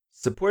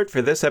Support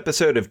for this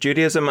episode of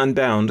Judaism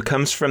Unbound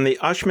comes from the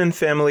Oshman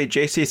Family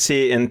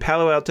JCC in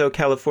Palo Alto,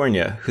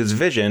 California, whose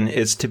vision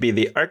is to be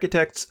the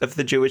architects of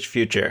the Jewish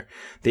future.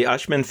 The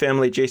Oshman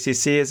Family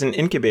JCC is an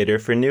incubator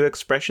for new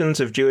expressions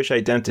of Jewish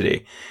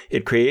identity.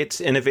 It creates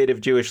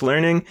innovative Jewish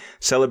learning,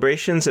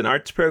 celebrations, and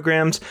arts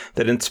programs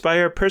that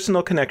inspire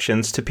personal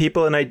connections to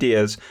people and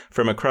ideas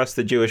from across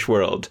the Jewish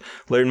world.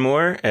 Learn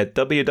more at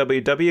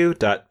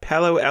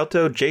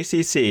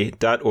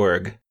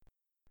www.paloaltojcc.org.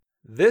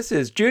 This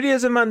is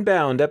Judaism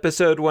Unbound,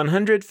 episode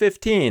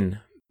 115,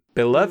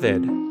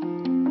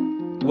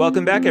 Beloved.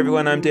 Welcome back,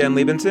 everyone. I'm Dan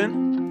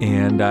Liebenson.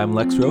 And I'm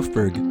Lex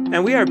Rofberg.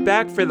 And we are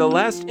back for the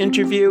last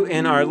interview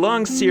in our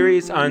long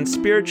series on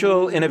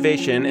spiritual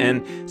innovation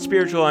and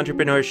spiritual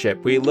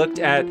entrepreneurship. We looked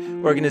at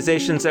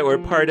organizations that were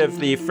part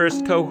of the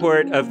first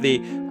cohort of the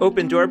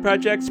Open Door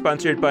Project,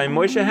 sponsored by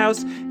Moishe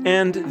House,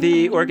 and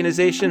the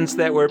organizations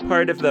that were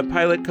part of the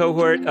pilot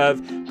cohort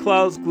of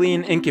Klal's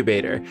Glean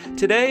Incubator.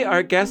 Today,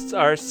 our guests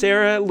are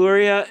Sarah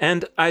Luria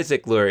and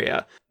Isaac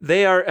Luria.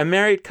 They are a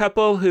married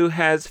couple who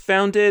has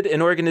founded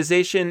an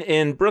organization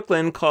in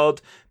Brooklyn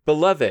called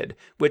Beloved,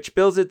 which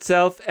bills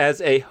itself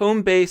as a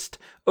home-based,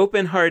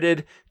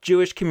 open-hearted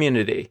Jewish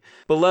community.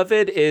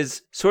 Beloved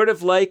is sort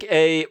of like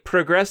a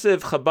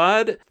progressive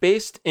Chabad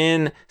based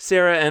in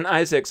Sarah and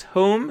Isaac's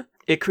home.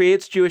 It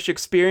creates Jewish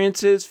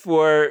experiences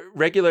for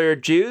regular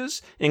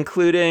Jews,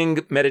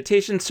 including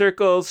meditation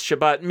circles,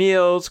 Shabbat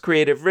meals,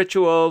 creative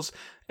rituals,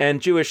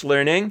 and Jewish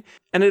learning.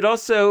 And it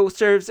also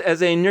serves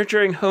as a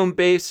nurturing home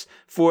base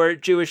for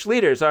Jewish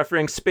leaders,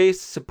 offering space,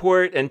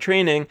 support, and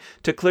training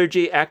to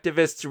clergy,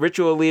 activists,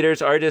 ritual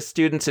leaders, artists,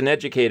 students, and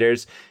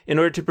educators in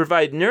order to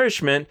provide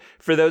nourishment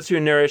for those who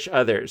nourish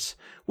others.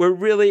 We're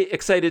really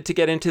excited to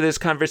get into this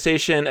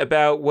conversation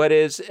about what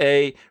is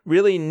a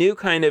really new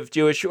kind of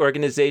Jewish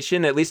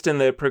organization, at least in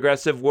the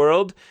progressive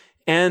world,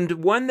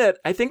 and one that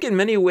I think in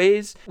many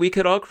ways we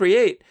could all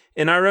create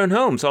in our own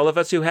homes. All of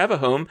us who have a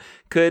home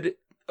could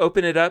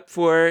open it up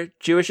for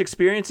Jewish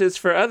experiences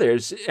for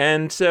others.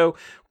 And so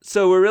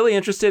we're really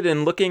interested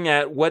in looking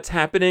at what's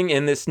happening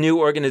in this new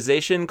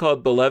organization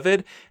called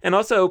Beloved, and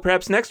also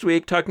perhaps next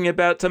week talking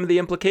about some of the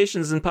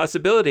implications and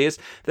possibilities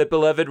that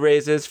Beloved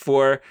raises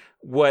for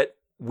what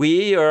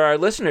we or our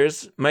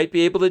listeners might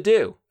be able to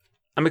do.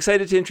 I'm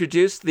excited to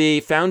introduce the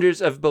founders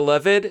of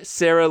Beloved,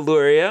 Sarah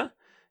Luria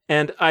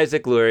and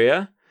Isaac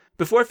Luria.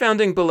 Before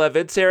founding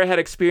Beloved, Sarah had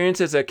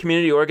experience as a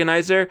community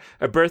organizer,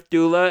 a birth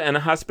doula, and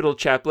a hospital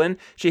chaplain.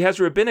 She has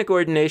rabbinic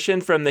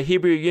ordination from the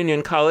Hebrew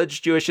Union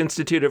College Jewish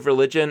Institute of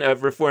Religion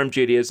of Reform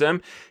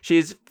Judaism.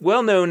 She's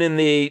well known in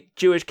the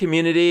Jewish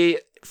community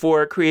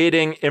for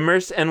creating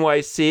Immerse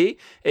NYC,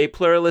 a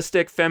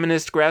pluralistic,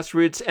 feminist,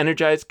 grassroots,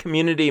 energized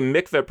community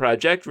mikveh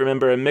project.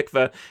 Remember, a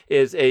mikveh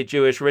is a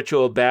Jewish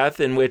ritual bath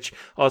in which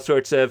all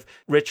sorts of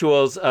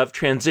rituals of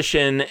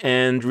transition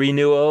and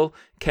renewal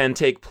can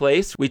take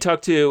place. We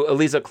talked to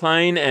Eliza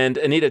Klein and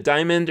Anita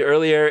Diamond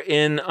earlier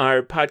in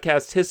our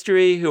podcast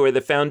history, who are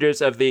the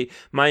founders of the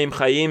Mayim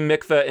Chayim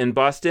mikveh in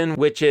Boston,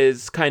 which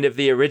is kind of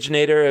the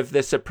originator of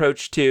this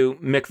approach to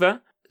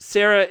mikveh.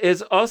 Sarah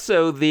is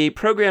also the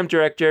program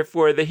director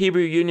for the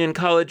Hebrew Union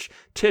College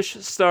Tish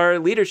Star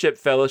Leadership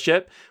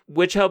Fellowship,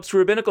 which helps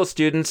rabbinical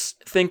students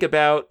think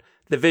about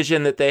the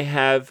vision that they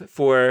have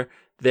for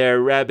their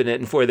rabbinate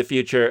and for the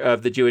future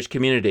of the Jewish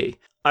community.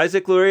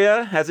 Isaac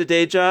Luria has a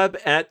day job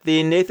at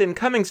the Nathan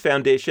Cummings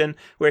Foundation,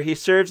 where he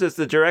serves as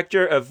the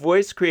director of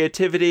voice,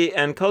 creativity,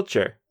 and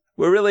culture.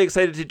 We're really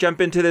excited to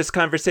jump into this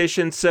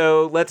conversation,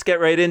 so let's get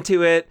right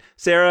into it.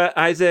 Sarah,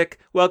 Isaac,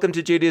 welcome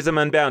to Judaism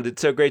Unbound.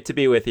 It's so great to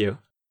be with you.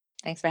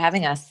 Thanks for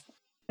having us.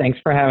 Thanks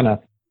for having us.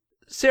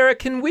 Sarah,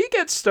 can we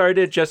get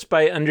started just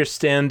by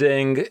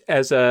understanding,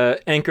 as a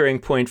anchoring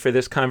point for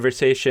this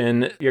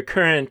conversation, your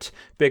current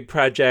big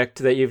project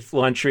that you've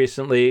launched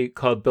recently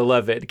called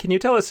Beloved? Can you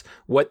tell us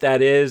what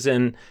that is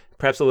and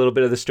perhaps a little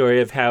bit of the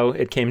story of how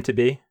it came to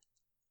be?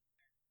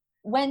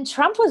 When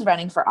Trump was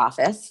running for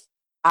office,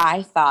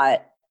 I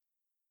thought,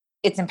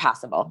 it's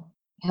impossible.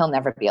 He'll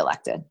never be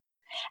elected.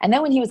 And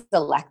then when he was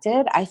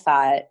elected, I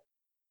thought,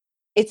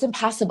 it's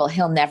impossible.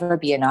 He'll never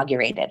be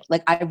inaugurated.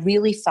 Like, I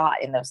really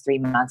thought in those 3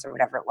 months or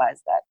whatever it was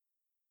that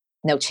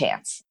no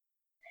chance.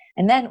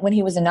 And then when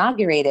he was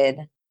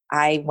inaugurated,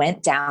 I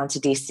went down to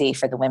DC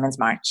for the Women's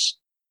March.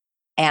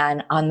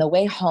 And on the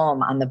way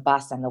home, on the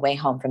bus, on the way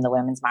home from the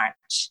Women's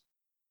March,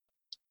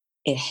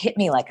 it hit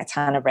me like a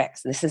ton of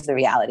bricks. This is the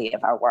reality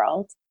of our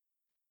world.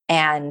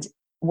 And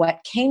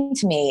what came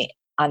to me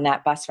on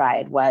that bus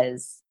ride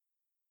was,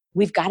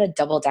 we've got to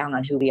double down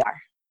on who we are.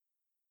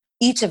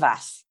 Each of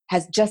us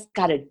has just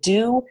got to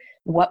do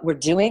what we're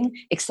doing,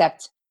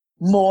 except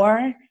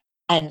more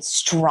and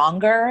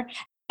stronger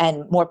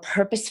and more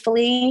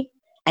purposefully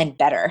and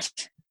better.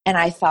 And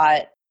I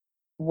thought,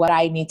 what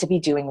I need to be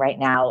doing right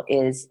now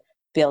is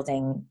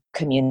building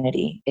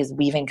community, is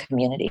weaving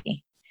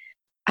community.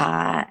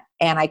 And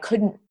I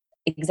couldn't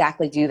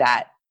exactly do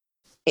that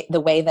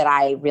the way that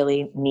I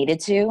really needed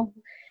to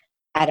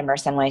at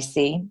Immerse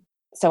NYC.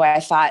 So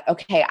I thought,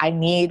 okay, I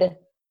need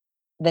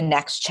the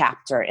next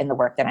chapter in the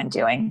work that I'm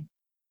doing.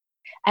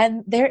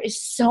 And there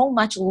is so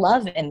much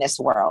love in this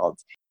world.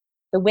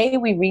 The way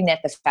we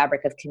reknit the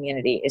fabric of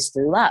community is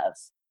through love.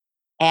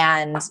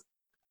 And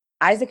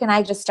Isaac and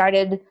I just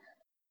started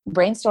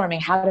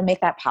brainstorming how to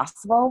make that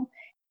possible,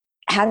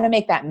 how to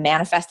make that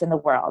manifest in the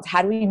world.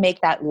 How do we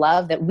make that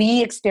love that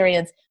we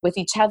experience with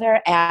each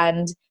other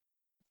and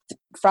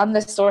from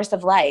the source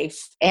of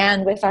life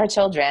and with our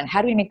children?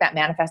 How do we make that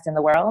manifest in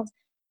the world?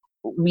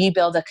 We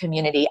build a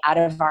community out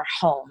of our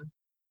home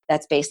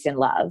that's based in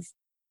love.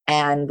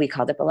 And we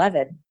called it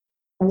Beloved.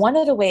 One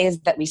of the ways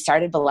that we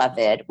started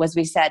Beloved was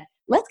we said,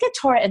 let's get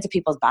Torah into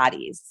people's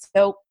bodies.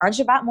 So on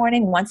Shabbat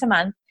morning, once a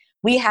month,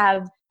 we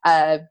have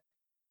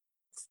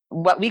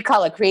what we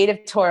call a creative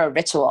Torah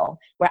ritual,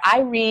 where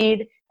I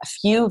read a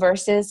few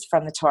verses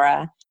from the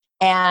Torah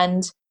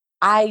and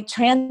I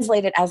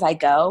translate it as I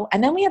go,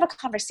 and then we have a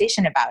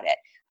conversation about it.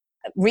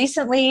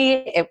 Recently,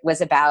 it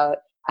was about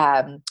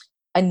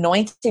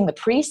anointing the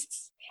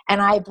priests,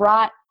 and I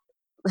brought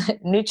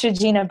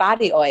Neutrogena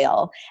body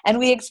oil, and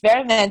we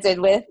experimented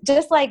with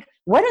just like,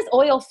 what does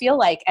oil feel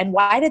like, and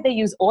why did they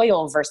use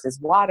oil versus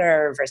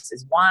water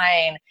versus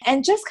wine,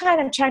 and just kind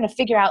of trying to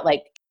figure out,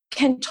 like,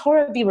 can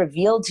Torah be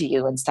revealed to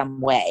you in some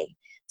way?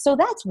 So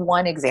that's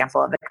one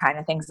example of the kind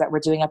of things that we're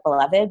doing at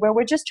Beloved, where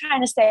we're just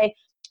trying to say,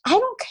 I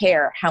don't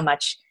care how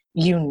much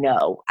you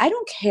know. I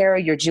don't care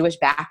your Jewish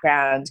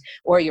background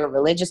or your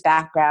religious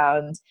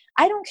background.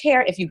 I don't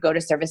care if you go to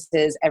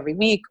services every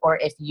week or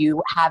if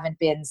you haven't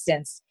been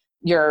since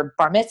your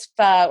bar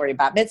mitzvah or your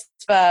bat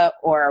mitzvah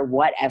or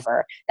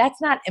whatever.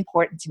 That's not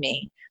important to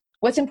me.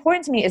 What's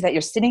important to me is that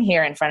you're sitting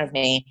here in front of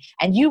me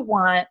and you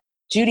want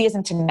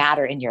Judaism to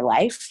matter in your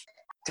life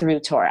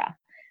through Torah.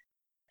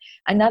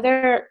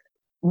 Another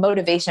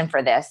motivation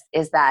for this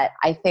is that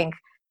I think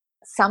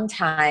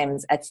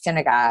sometimes at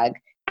synagogue,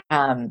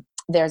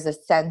 there's a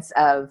sense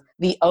of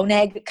the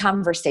oneg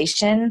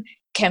conversation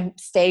can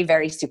stay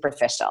very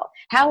superficial.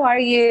 How are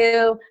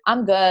you?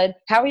 I'm good.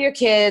 How are your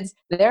kids?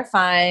 They're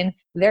fine.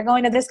 They're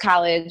going to this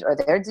college, or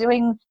they're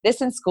doing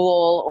this in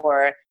school,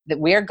 or that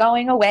we're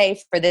going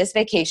away for this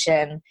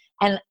vacation.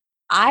 And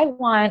I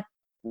want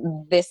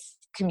this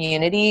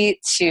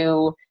community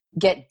to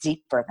get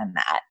deeper than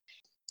that.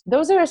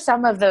 Those are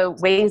some of the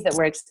ways that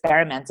we're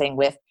experimenting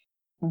with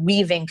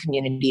weaving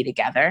community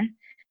together.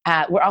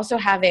 We're also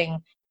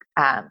having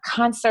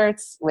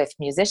concerts with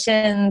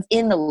musicians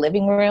in the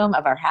living room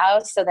of our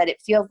house so that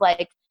it feels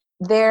like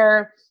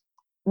they're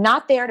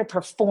not there to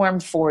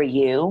perform for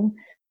you.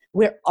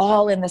 We're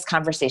all in this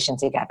conversation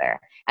together.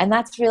 And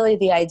that's really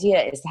the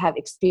idea, is to have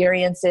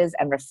experiences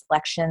and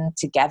reflection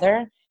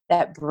together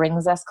that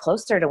brings us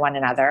closer to one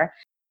another.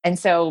 And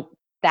so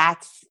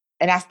that's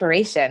an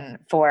aspiration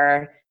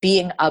for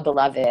being a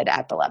Beloved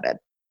at Beloved,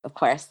 of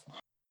course.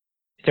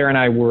 Sarah and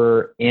I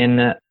were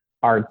in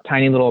our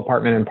tiny little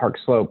apartment in Park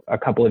Slope a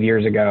couple of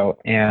years ago,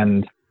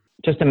 and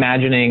just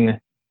imagining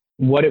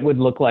what it would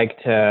look like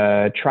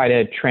to try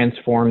to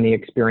transform the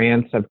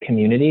experience of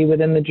community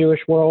within the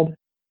Jewish world.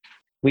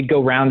 We'd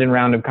go round and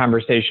round of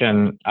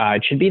conversation.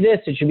 It should be this,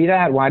 it should be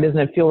that. Why doesn't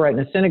it feel right in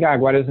a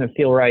synagogue? Why doesn't it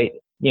feel right,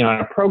 in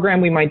a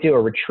program we might do,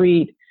 a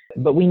retreat?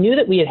 But we knew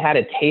that we had had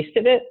a taste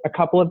of it a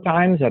couple of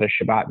times at a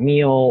Shabbat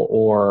meal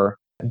or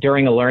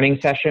during a learning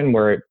session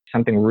where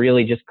something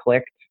really just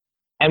clicked.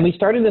 And we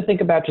started to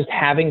think about just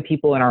having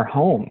people in our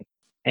home.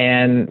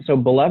 And so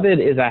Beloved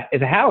is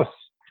a house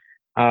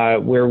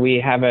where we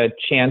have a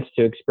chance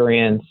to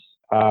experience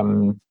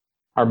our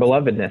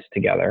belovedness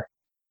together.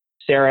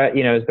 Sarah,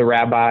 is the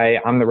rabbi.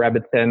 I'm the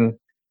rebbitzin.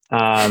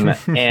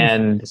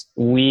 And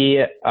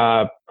we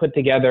put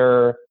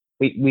together,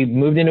 we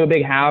moved into a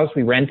big house.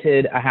 We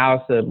rented a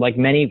house. Like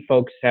many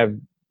folks have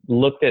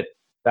looked at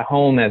the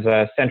home as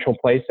a central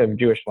place of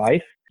Jewish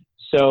life.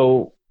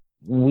 So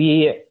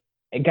we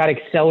got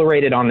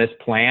accelerated on this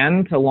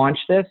plan to launch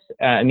this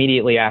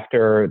immediately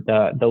after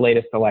the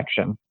latest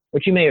election,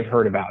 which you may have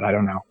heard about. I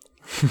don't know.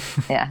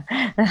 Yeah.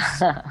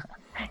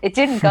 It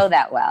didn't go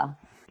that well.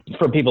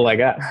 For people like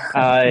us.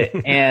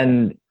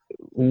 And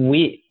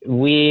we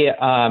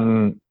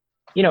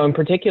in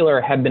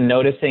particular have been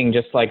noticing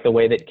just like the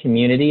way that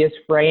community is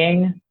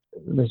fraying.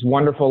 This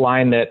wonderful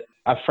line that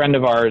a friend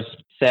of ours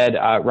said,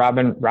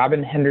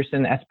 Robin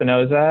Henderson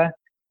Espinoza,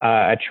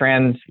 a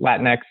trans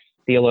Latinx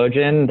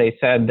theologian, they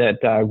said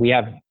that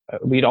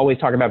we'd always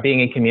talk about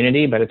being a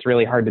community, but it's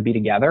really hard to be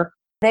together.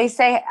 They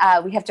say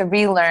we have to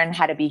relearn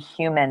how to be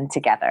human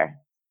together.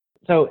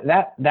 So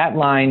that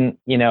line,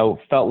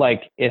 felt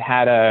like it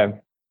had a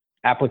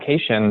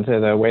application to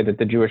the way that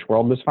the Jewish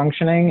world was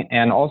functioning,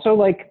 and also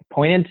like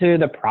pointed to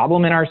the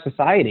problem in our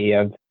society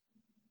of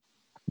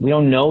we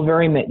don't know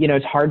very much.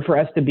 It's hard for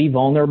us to be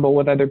vulnerable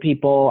with other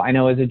people. I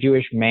know as a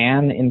Jewish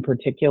man in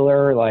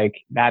particular, like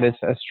that is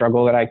a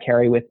struggle that I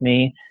carry with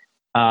me.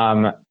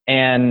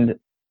 And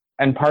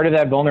part of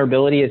that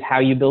vulnerability is how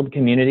you build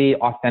community,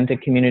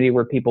 authentic community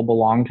where people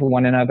belong to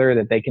one another,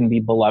 that they can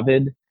be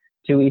beloved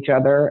to each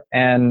other.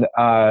 And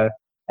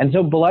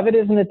so Beloved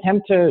is an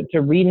attempt to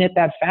reknit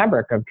that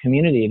fabric of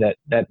community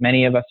that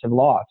many of us have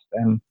lost.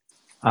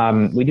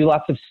 And we do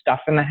lots of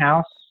stuff in the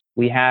house.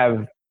 We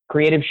have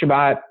Creative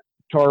Shabbat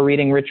Torah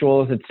reading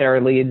rituals that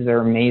Sarah leads are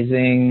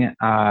amazing.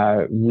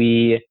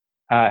 We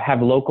have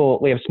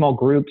small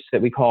groups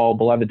that we call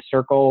beloved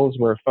circles,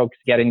 where folks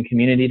get in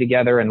community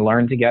together and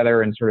learn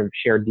together and sort of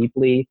share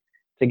deeply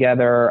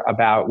together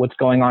about what's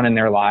going on in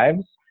their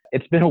lives.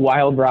 It's been a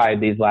wild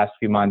ride these last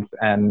few months,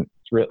 and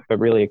it's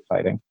really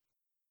exciting.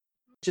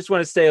 Just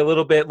want to stay a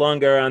little bit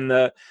longer on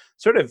the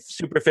sort of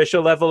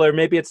superficial level, or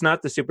maybe it's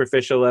not the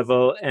superficial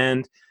level,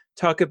 and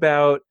talk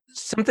about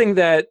something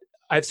that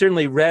I've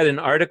certainly read in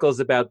articles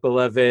about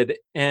Beloved,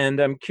 and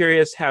I'm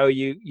curious how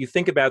you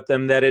think about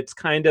them, that it's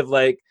kind of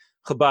like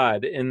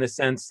Chabad in the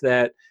sense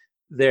that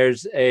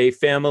there's a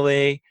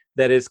family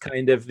that is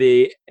kind of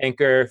the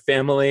anchor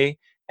family,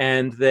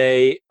 and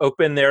they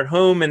open their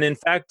home, and in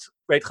fact,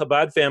 right,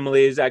 Chabad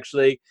families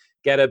actually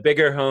get a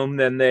bigger home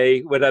than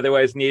they would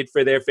otherwise need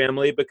for their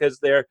family, because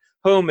their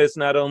home is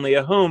not only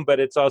a home, but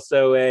it's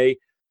also a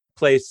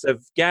place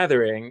of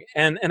gathering.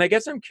 And I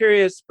guess I'm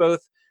curious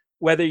both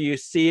whether you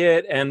see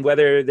it and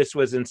whether this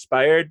was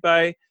inspired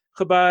by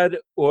Chabad,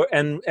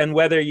 and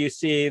whether you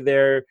see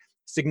their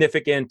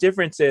significant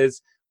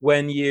differences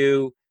when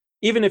you,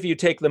 even if you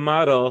take the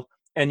model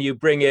and you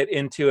bring it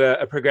into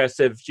a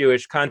progressive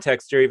Jewish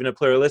context, or even a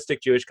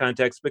pluralistic Jewish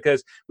context,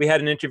 because we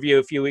had an interview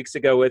a few weeks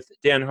ago with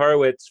Dan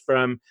Horowitz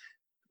from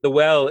The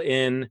Well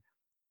in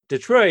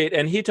Detroit,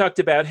 and he talked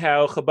about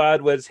how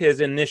Chabad was his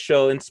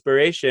initial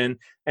inspiration,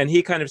 and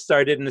he kind of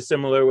started in a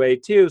similar way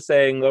too,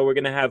 saying, well, we're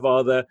going to have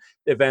all the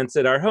events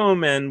at our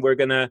home, and we're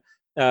going to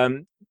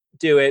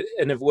do it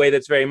in a way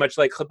that's very much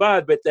like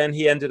Chabad, but then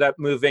he ended up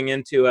moving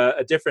into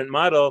a different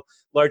model,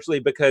 largely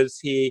because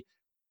he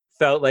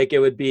felt like it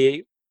would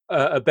be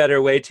a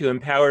better way to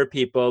empower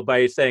people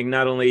by saying,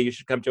 not only you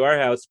should come to our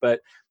house, but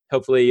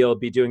hopefully you'll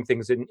be doing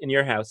things in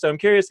your house. So I'm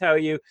curious how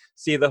you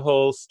see the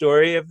whole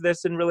story of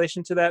this in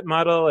relation to that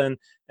model, and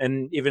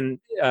even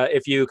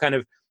if you kind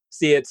of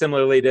see it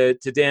similarly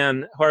to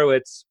Dan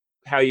Horowitz,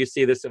 how you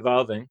see this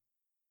evolving.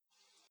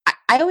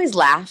 I always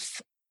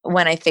laugh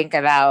when I think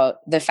about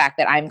the fact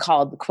that I'm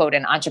called, quote,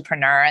 an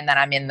entrepreneur, and that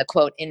I'm in the,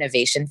 quote,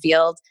 innovation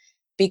field,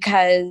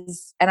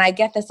 because, and I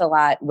get this a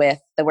lot with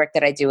the work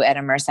that I do at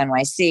Immerse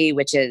NYC,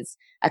 which is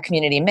a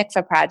community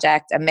mikveh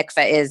project. A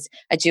mikveh is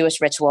a Jewish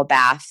ritual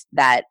bath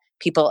that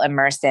people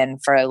immerse in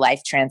for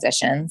life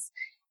transitions.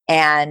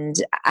 And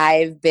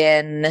I've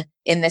been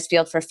in this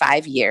field for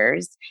 5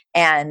 years.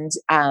 And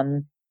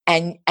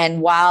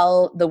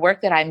while the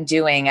work that I'm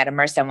doing at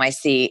Immerse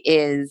NYC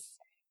is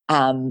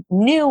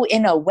new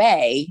in a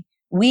way,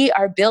 we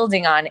are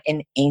building on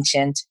an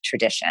ancient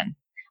tradition.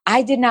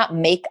 I did not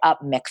make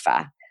up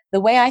mikveh. The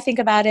way I think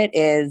about it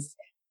is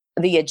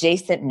the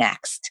adjacent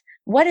next.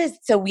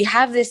 So we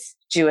have this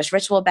Jewish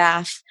ritual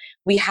bath.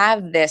 We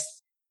have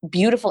this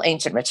beautiful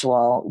ancient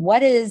ritual.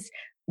 What is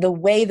the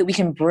way that we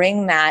can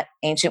bring that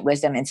ancient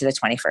wisdom into the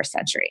 21st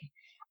century?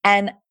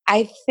 And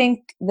I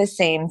think the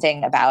same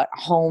thing about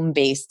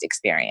home-based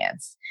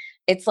experience.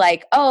 It's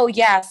like, oh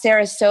yeah,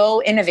 Sarah's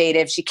so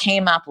innovative. She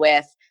came up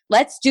with,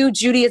 let's do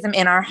Judaism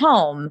in our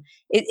home.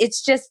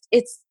 It's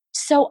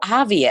so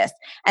obvious.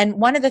 And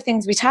one of the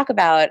things we talk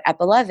about at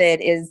Beloved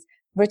is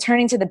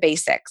returning to the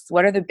basics.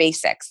 What are the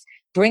basics?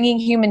 Bringing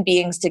human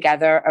beings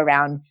together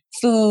around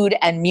food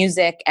and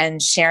music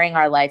and sharing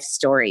our life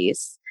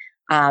stories,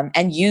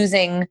 and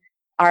using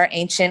our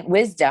ancient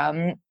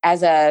wisdom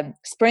as a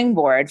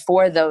springboard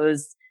for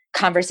those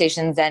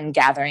conversations and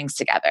gatherings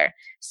together.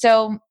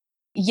 So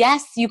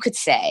yes, you could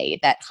say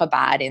that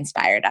Chabad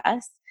inspired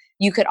us.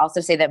 You could also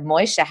say that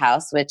Moishe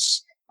House,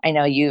 which I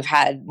know you've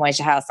had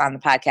Moishe House on the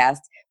podcast,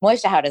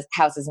 Moishe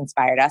House has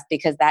inspired us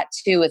because that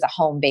too is a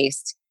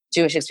home-based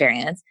Jewish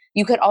experience.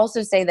 You could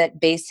also say that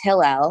Beis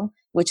Hillel,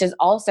 which is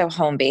also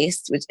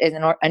home-based, which is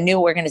a new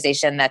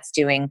organization that's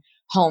doing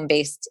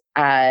home-based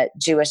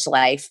Jewish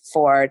life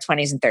for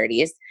 20s and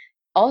 30s,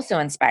 also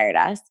inspired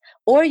us.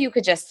 Or you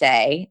could just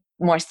say,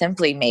 more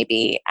simply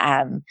maybe,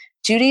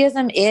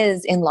 Judaism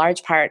is in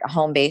large part a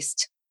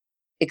home-based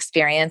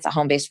experience, a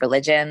home-based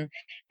religion,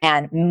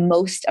 and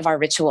most of our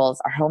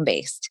rituals are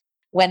home-based.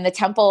 When the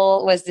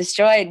temple was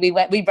destroyed, we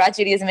brought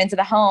Judaism into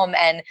the home,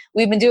 and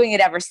we've been doing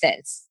it ever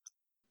since.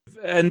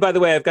 And by the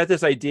way, I've got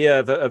this idea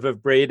of a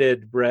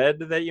braided bread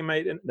that you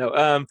might know.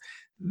 And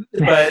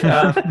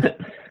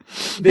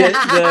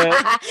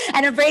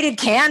a braided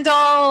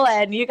candle,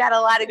 and you got a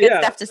lot of good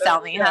stuff to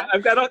sell me, huh?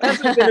 I've got all kinds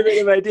of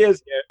innovative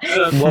ideas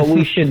here. What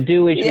we should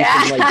do is we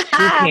should light 2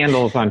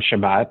 candles on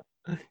Shabbat.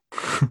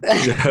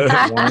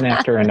 One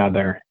after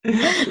another.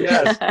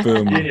 Yes,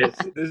 boom. Genius.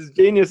 This is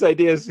genius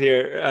ideas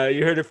here.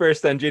 You heard it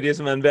first on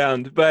Judaism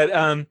Unbound. But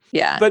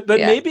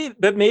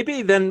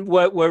maybe then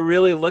what we're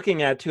really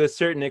looking at to a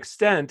certain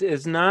extent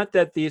is not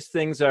that these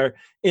things are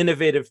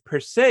innovative per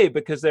se,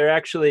 because they're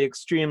actually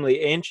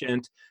extremely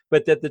ancient,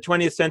 but that the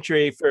 20th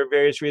century, for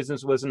various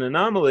reasons, was an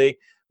anomaly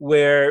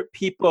where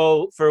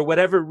people, for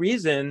whatever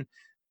reason,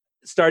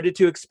 started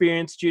to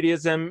experience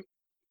Judaism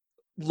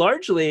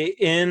largely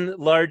in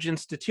large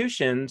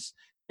institutions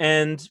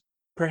and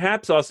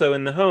perhaps also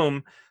in the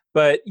home.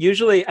 But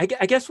usually, I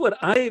guess what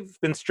I've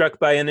been struck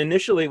by, and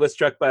initially was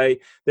struck by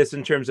this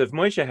in terms of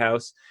Moishe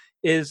House,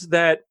 is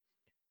that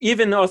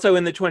even also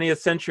in the 20th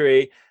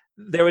century,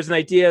 there was an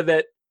idea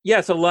that,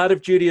 yes, a lot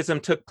of Judaism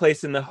took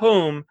place in the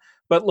home,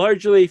 but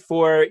largely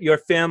for your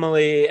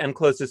family and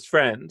closest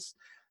friends.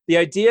 The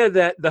idea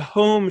that the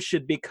home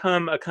should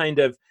become a kind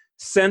of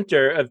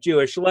center of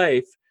Jewish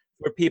life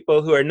for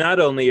people who are not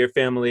only your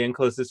family and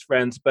closest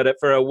friends, but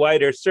for a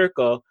wider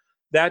circle,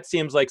 that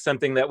seems like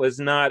something that was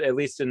not, at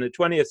least in the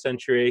 20th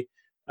century,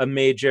 a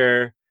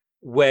major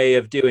way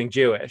of doing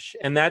Jewish.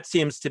 And that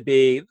seems to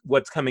be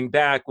what's coming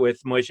back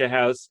with Moshe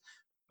House,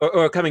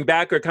 or coming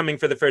back or coming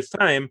for the first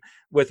time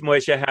with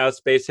Moshe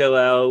House, Beis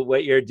Hillel,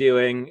 what you're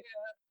doing.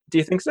 Do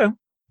you think so?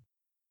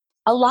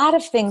 A lot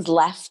of things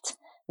left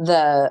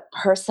the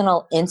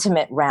personal,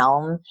 intimate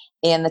realm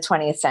in the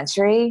 20th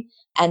century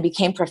and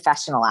became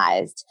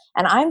professionalized.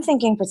 And I'm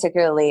thinking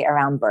particularly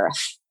around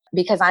birth,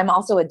 because I'm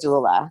also a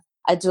doula.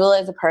 A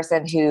doula is a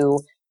person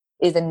who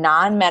is a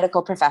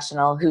non-medical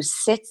professional who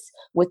sits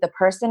with the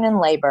person in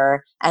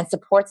labor and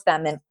supports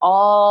them in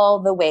all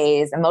the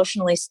ways,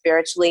 emotionally,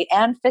 spiritually,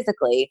 and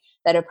physically,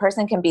 that a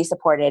person can be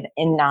supported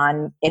in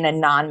a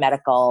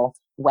non-medical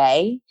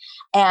way.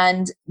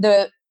 And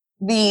the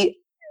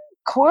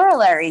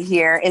corollary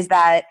here is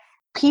that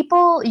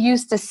people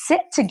used to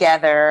sit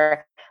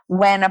together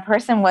when a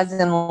person was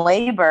in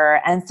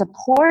labor and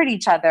support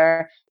each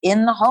other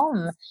in the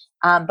home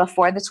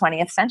before the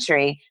 20th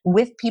century,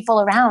 with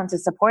people around to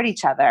support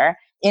each other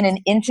in an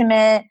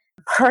intimate,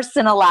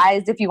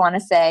 personalized, if you want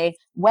to say,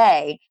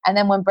 way. And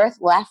then when birth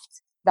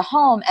left the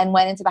home and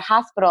went into the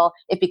hospital,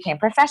 it became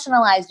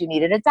professionalized. You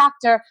needed a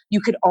doctor.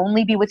 You could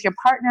only be with your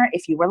partner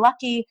if you were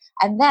lucky.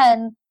 And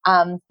then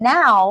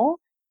now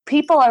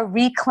people are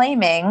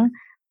reclaiming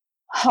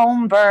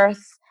home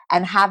birth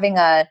and having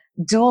a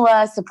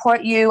doula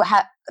support you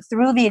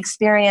through the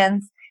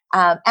experience.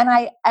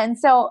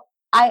 So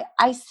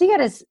I see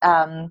it as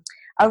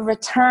a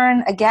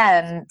return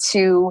again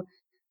to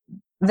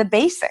the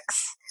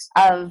basics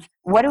of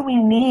what do we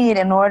need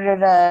in order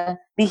to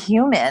be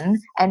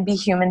human and be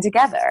human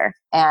together.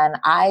 And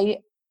I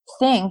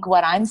think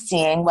what I'm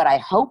seeing, what I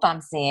hope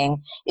I'm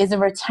seeing, is a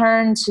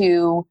return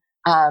to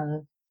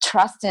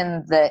trust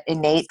in the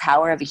innate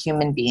power of a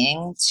human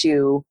being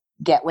to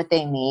get what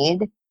they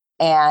need,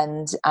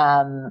 and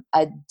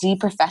a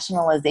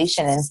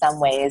deprofessionalization in some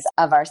ways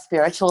of our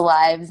spiritual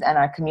lives and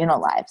our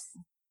communal lives.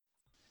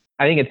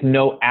 I think it's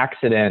no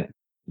accident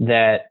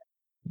that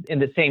in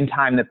the same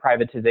time that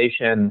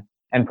privatization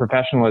and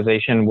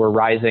professionalization were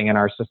rising in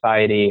our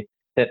society,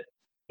 that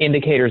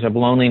indicators of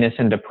loneliness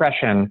and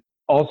depression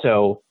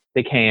also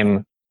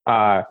became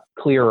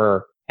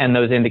clearer, and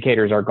those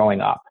indicators are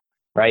going up,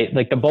 right?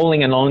 Like the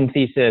bowling alone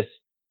thesis,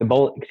 the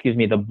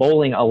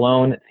bowling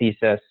alone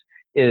thesis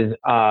is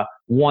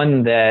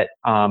one that,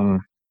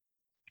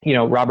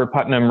 Robert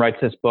Putnam writes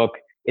this book.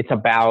 It's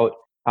about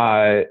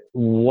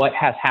what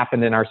has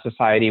happened in our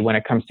society when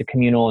it comes to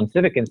communal and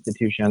civic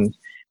institutions.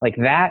 Like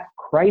that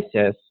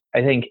crisis,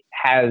 I think,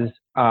 has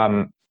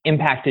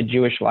impacted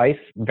Jewish life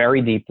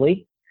very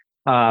deeply.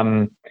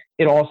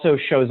 It also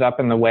shows up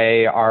in the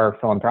way our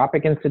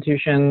philanthropic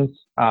institutions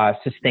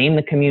sustain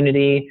the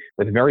community,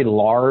 with very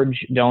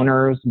large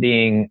donors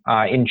being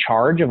in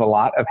charge of a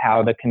lot of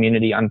how the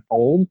community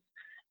unfolds.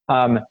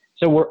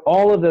 So we're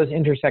all of those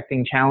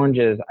intersecting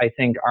challenges, I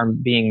think,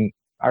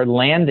 are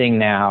landing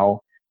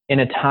now in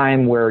a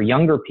time where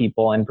younger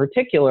people in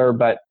particular,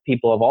 but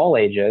people of all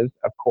ages,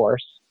 of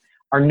course,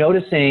 are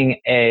noticing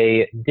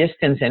a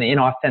distance and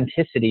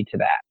inauthenticity to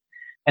that.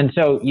 And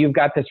so you've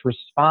got this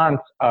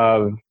response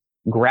of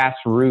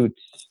grassroots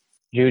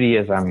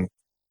Judaism,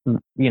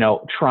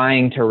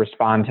 trying to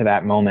respond to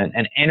that moment,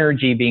 and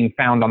energy being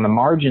found on the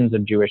margins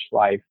of Jewish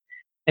life,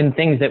 and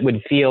things that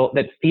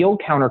feel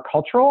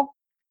countercultural,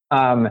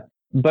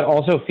 but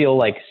also feel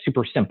like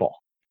super simple.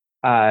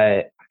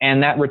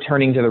 And that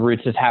returning to the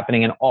roots is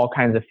happening in all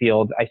kinds of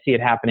fields. I see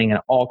it happening in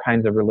all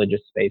kinds of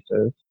religious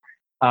spaces.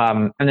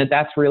 And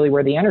that's really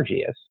where the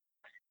energy is,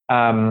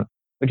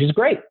 which is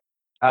great.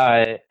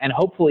 And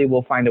hopefully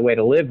we'll find a way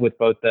to live with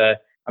both the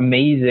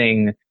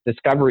amazing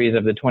discoveries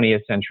of the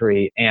 20th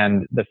century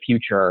and the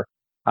future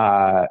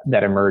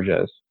that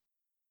emerges.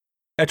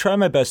 I try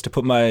my best to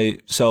put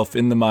myself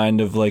in the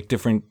mind of like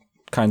different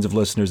kinds of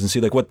listeners and see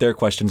like what their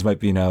questions might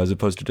be now, as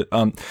opposed to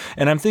and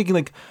I'm thinking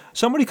like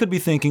somebody could be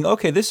thinking,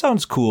 okay, this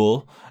sounds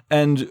cool,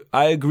 and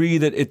I agree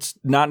that it's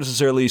not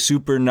necessarily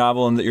super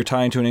novel and that you're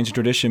tying to an ancient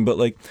tradition, but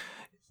like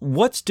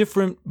what's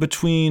different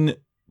between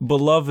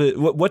Beloved?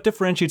 What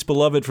differentiates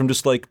Beloved from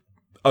just like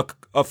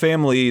a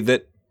family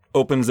that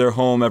opens their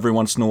home every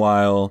once in a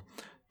while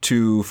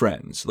to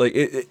friends? Like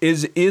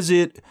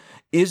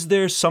is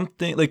there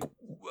something like,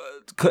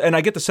 and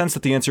I get the sense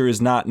that the answer is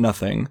not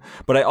nothing,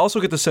 but I also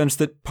get the sense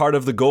that part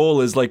of the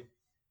goal is like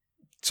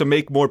to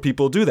make more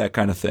people do that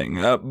kind of thing.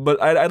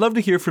 But I'd love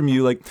to hear from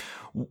you, like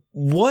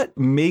what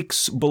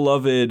makes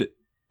Beloved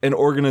an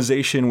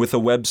organization with a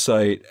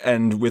website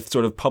and with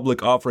sort of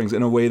public offerings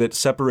in a way that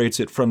separates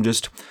it from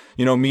just,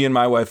 me and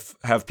my wife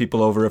have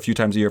people over a few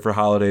times a year for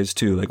holidays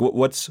too. Like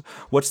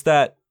what's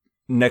that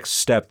next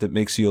step that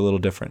makes you a little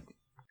different?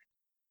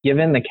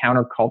 given the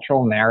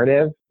countercultural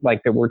narrative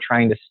like that we're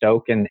trying to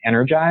stoke and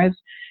energize,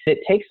 it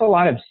takes a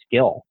lot of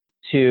skill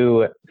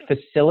to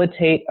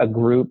facilitate a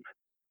group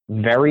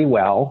very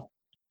well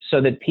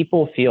so that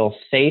people feel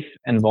safe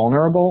and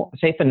vulnerable,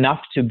 safe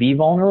enough to be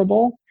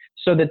vulnerable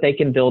so that they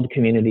can build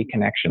community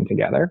connection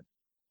together.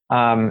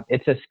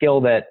 It's a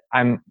skill that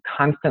I'm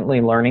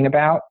constantly learning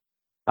about.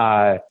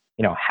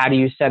 How do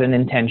you set an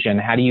intention?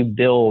 How do you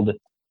build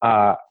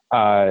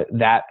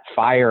that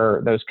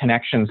fire, those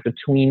connections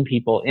between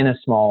people in a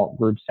small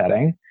group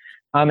setting?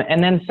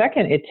 And then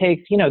second, it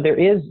takes, there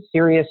is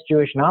serious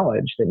Jewish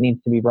knowledge that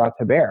needs to be brought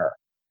to bear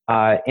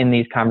in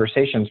these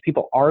conversations.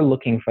 People are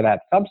looking for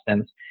that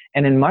substance.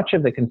 And in much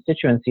of the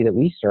constituency that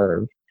we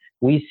serve,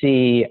 we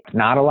see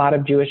not a lot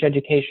of Jewish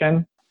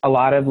education, a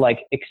lot of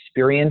like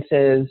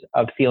experiences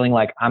of feeling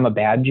like I'm a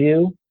bad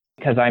Jew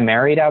because I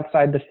married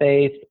outside the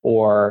faith,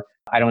 or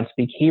I don't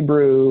speak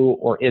Hebrew,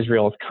 or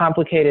Israel is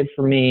complicated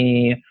for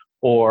me,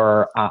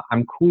 or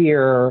I'm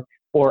queer,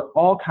 or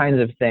all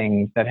kinds of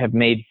things that have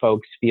made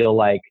folks feel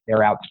like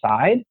they're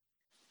outside.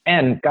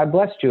 And God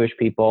bless Jewish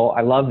people.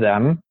 I love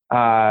them,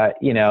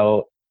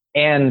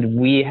 and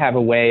we have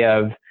a way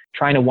of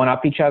trying to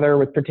one-up each other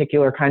with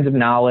particular kinds of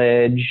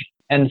knowledge.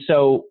 And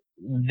so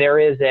there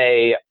is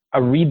a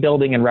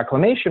rebuilding and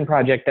reclamation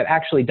project that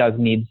actually does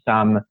need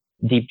some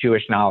deep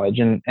Jewish knowledge.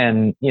 And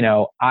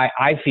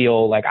I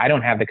feel like I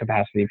don't have the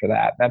capacity for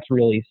that. That's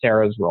really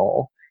Sarah's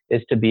role,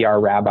 is to be our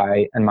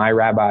rabbi and my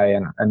rabbi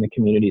and the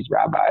community's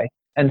rabbi.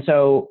 And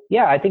so,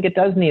 yeah, I think it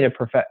does need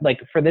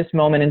for this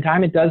moment in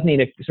time, it does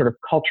need a sort of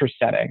culture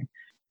setting.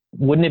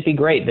 Wouldn't it be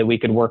great that we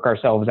could work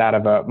ourselves out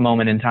of a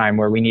moment in time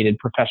where we needed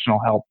professional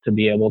help to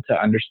be able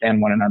to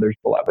understand one another's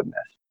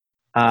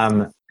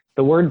belovedness?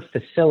 The word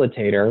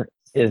facilitator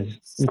is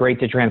great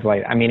to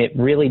translate. I mean, it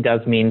really does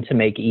mean to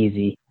make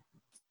easy.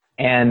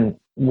 And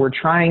we're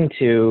trying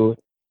to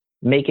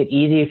make it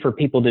easy for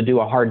people to do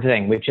a hard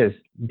thing, which is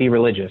be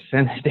religious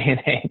in this day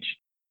and age.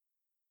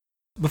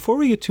 Before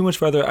we get too much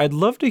further, I'd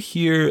love to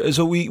hear,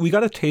 so we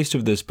got a taste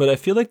of this, but I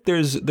feel like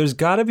there's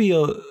got to be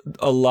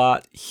a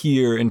lot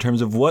here in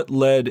terms of what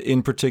led,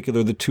 in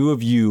particular, the two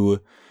of you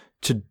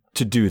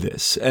to do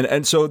this.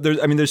 And so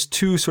there's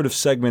two sort of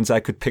segments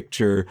I could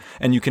picture,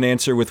 and you can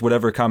answer with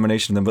whatever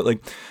combination of them, but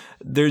like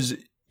there's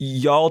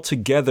y'all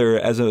together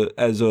as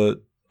a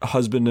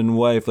husband and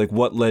wife, like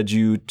what led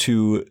you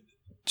to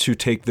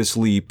take this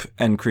leap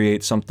and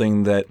create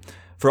something that,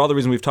 for all the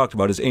reasons we've talked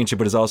about, is ancient,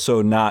 but is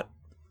also not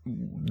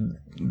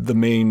the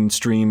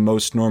mainstream,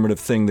 most normative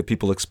thing that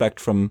people expect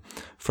from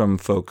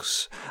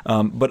folks.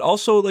 But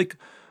also, like,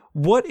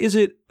 what is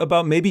it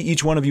about maybe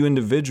each one of you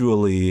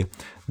individually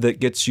that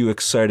gets you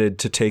excited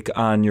to take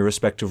on your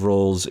respective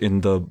roles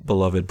in the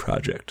Beloved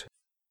Project?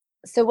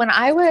 So when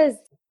I was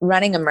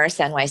running Immerse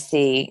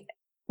NYC,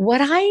 what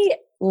I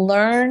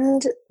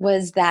learned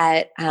was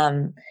that,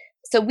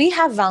 so we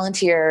have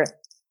volunteer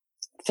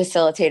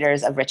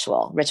facilitators of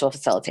ritual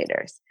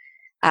facilitators.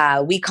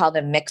 We call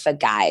them mikveh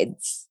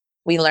guides.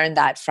 We learned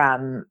that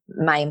from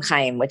Mayim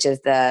Chaim, which is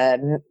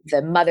the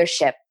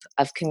mothership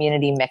of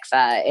community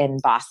mikveh in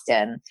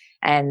Boston.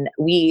 And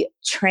we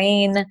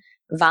train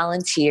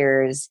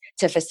volunteers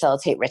to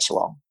facilitate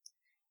ritual.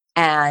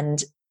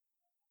 And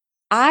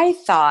I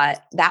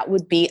thought that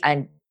would be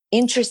an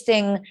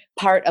interesting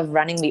part of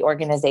running the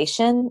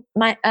organization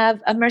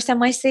of Immerse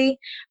NYC.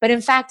 But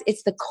in fact,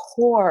 it's the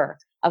core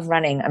of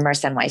running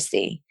Immerse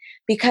NYC.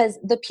 Because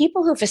the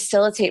people who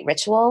facilitate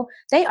ritual,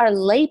 they are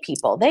lay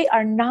people. They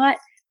are not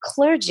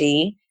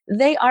clergy.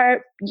 They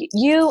are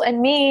you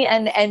and me,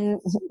 and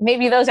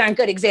maybe those aren't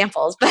good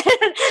examples, but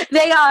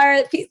they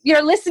are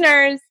your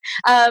listeners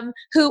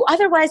who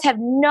otherwise have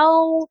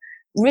no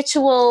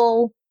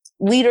ritual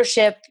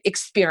leadership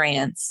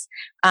experience.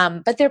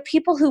 But they're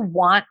people who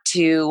want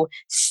to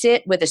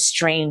sit with a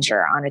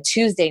stranger on a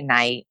Tuesday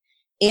night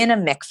in a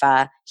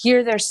mikveh,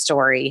 hear their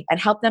story, and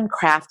help them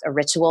craft a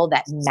ritual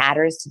that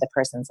matters to the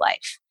person's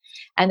life.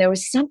 And there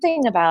was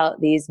something about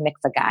these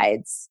mikveh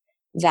guides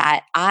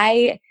that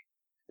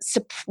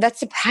that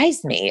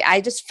surprised me. I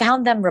just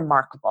found them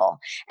remarkable.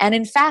 And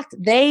in fact,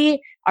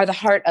 they are the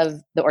heart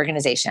of the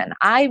organization.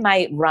 I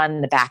might run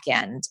the back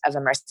end of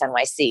Immerse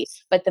NYC,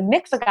 but the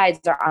mikveh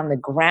guides are on the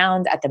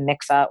ground at the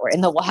mikveh or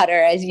in the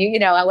water, as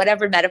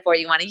whatever metaphor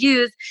you want to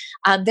use.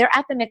 They're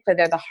at the mikveh.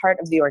 They're the heart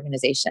of the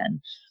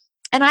organization.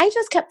 And I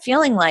just kept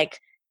feeling like,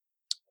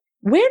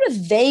 where do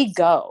they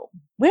go?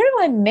 Where do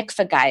my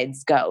mikveh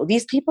guides go?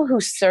 These people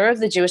who serve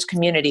the Jewish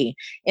community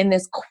in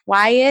this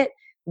quiet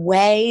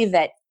way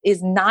that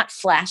is not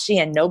flashy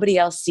and nobody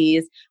else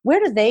sees. Where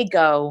do they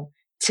go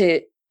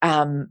to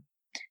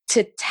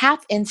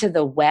tap into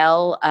the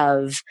well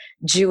of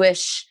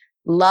Jewish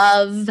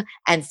love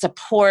and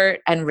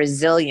support and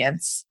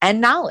resilience and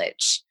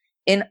knowledge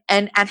and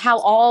how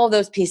all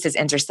those pieces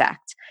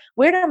intersect?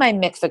 Where do my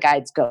mikveh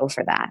guides go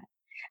for that?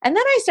 And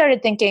then I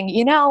started thinking,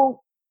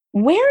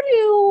 where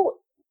do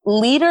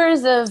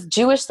leaders of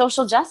Jewish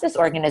social justice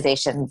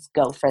organizations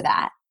go for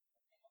that?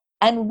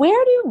 And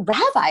where do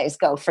rabbis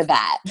go for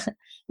that?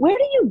 Where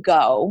do you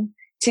go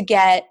to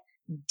get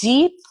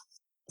deep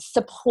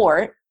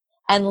support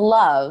and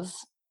love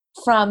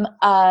from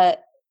a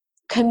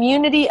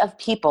community of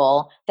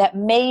people that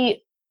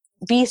may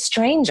be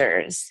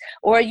strangers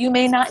or you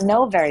may not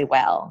know very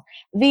well.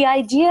 The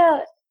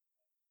idea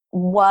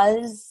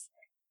was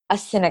a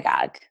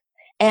synagogue.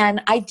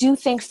 And I do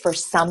think for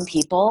some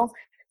people,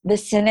 the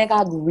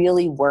synagogue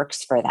really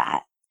works for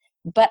that.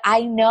 But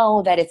I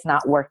know that it's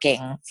not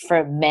working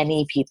for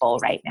many people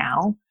right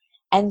now.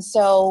 And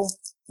so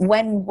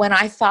when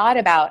I thought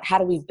about how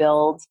do we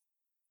build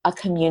a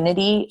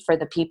community for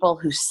the people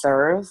who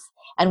serve,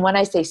 and when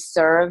I say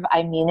serve,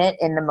 I mean it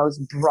in the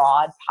most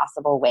broad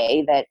possible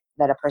way that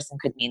a person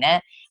could mean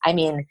it. I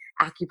mean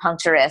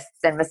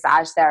acupuncturists and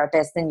massage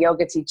therapists and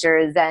yoga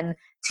teachers and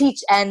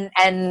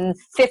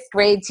fifth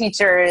grade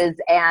teachers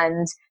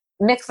and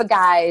mikvah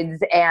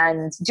guides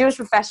and Jewish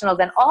professionals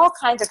and all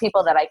kinds of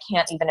people that I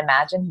can't even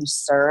imagine who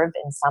serve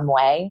in some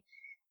way.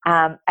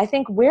 I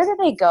think, where do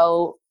they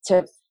go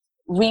to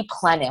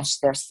replenish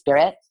their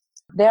spirit?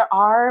 There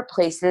are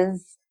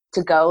places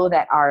to go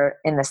that are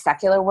in the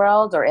secular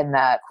world or in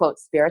the quote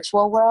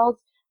spiritual world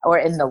or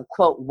in the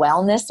quote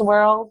wellness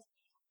world.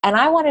 And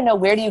I want to know,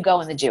 where do you go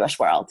in the Jewish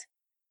world?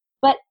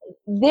 But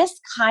this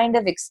kind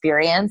of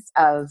experience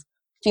of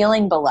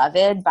feeling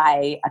beloved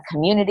by a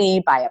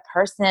community, by a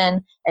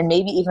person, and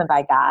maybe even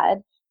by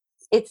God,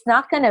 it's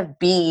not going to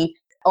be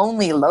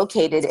only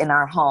located in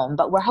our home,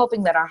 but we're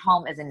hoping that our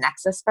home is a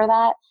nexus for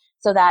that,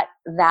 so that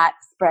that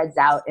spreads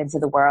out into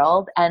the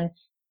world. And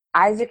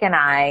Isaac and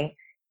I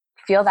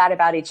feel that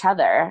about each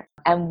other,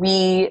 and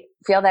we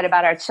feel that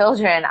about our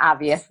children,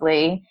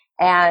 obviously.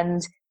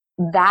 And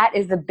that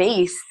is the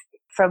base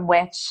from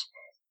which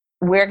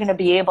we're going to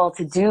be able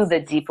to do the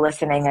deep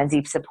listening and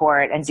deep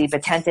support and deep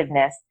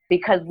attentiveness,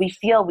 because we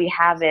feel we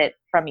have it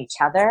from each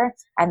other.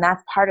 And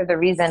that's part of the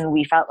reason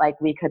we felt like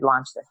we could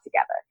launch this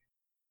together.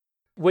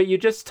 What you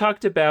just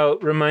talked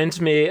about reminds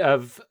me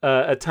of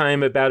a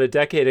time about a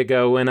decade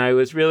ago when I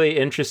was really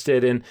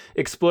interested in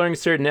exploring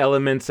certain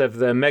elements of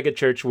the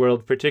megachurch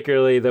world,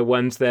 particularly the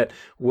ones that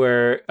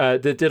were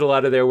that did a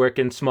lot of their work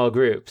in small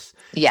groups.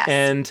 Yes.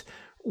 And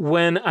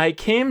when I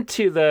came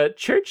to the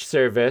church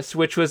service,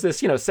 which was this,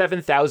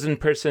 7,000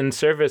 person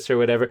service or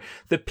whatever,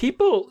 the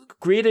people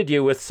greeted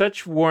you with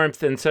such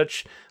warmth and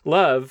such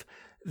love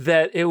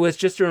that it was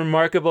just a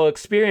remarkable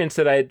experience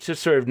that I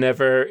just sort of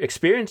never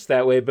experienced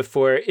that way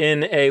before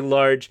in a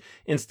large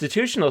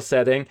institutional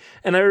setting.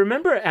 And I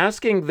remember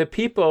asking the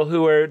people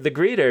who were the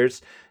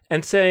greeters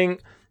and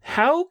saying,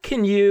 how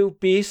can you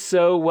be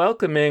so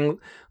welcoming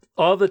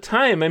all the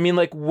time? I mean,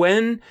 like,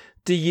 when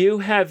do you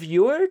have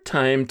your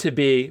time to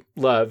be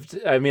loved?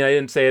 I mean, I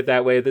didn't say it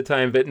that way at the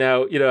time, but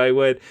now, I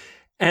would.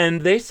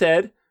 And they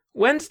said,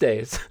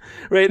 Wednesdays,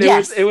 right?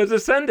 Yes. It was a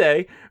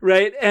Sunday,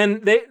 right?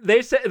 And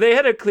they said they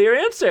had a clear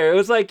answer. It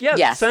was like,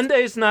 yes.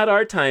 Sunday's not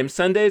our time.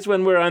 Sunday's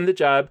when we're on the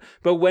job,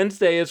 but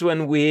Wednesday is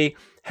when we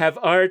have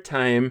our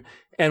time,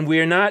 and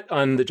we're not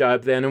on the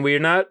job then, and we're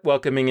not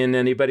welcoming in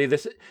anybody.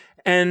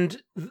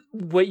 And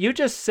what you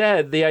just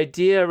said, the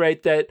idea,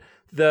 right, that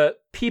the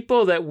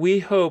people that we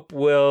hope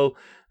will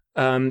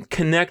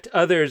connect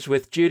others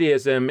with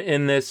Judaism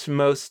in this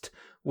most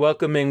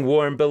welcoming,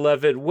 warm,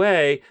 beloved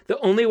way, the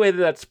only way that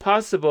that's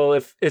possible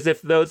is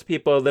if those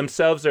people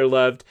themselves are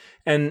loved,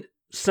 and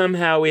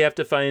somehow we have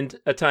to find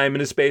a time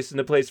and a space and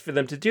a place for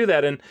them to do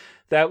that. And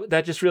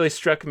that just really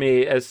struck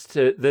me as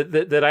to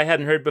that I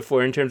hadn't heard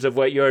before in terms of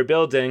what you're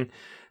building,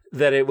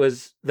 that at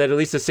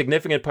least a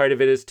significant part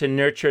of it is to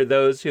nurture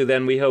those who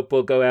then we hope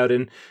will go out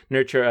and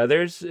nurture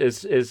others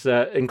is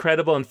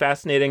incredible and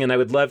fascinating. And I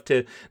would love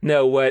to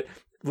know what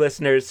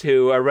listeners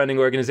who are running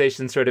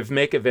organizations sort of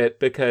make of it,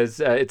 because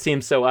it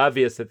seems so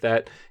obvious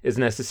that is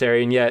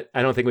necessary, and yet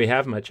I don't think we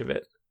have much of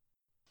it.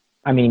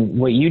 I mean,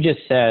 what you just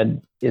said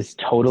is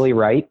totally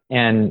right.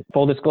 And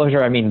full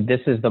disclosure, I mean, this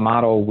is the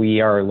model we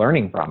are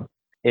learning from.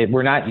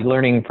 We're not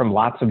learning from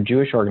lots of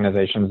Jewish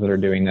organizations that are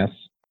doing this.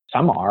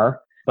 Some are,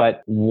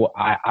 but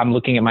I'm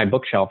looking at my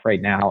bookshelf right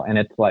now, and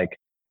it's like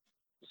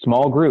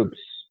small groups,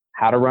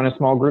 how to run a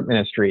small group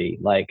ministry,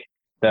 like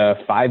the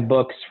 5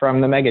 books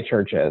from the mega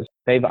churches.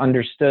 They've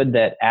understood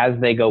that as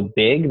they go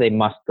big, they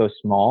must go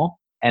small,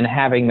 and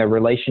having the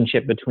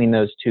relationship between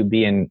those two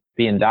be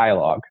in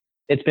dialogue.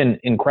 It's been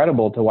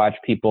incredible to watch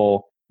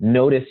people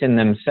notice in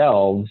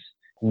themselves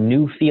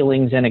new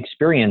feelings and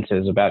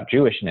experiences about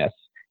Jewishness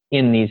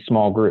in these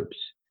small groups.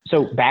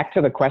 So back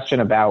to the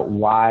question about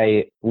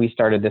why we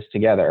started this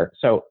together.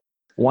 So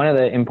one of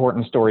the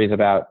important stories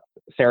about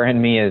Sarah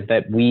and me is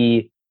that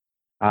we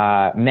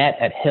met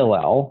at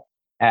Hillel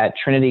at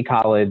Trinity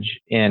College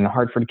in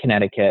Hartford,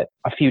 Connecticut,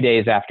 a few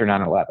days after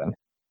 9/11.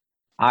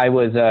 I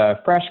was a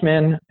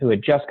freshman who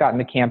had just gotten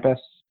to campus.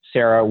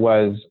 Sarah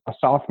was a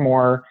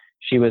sophomore.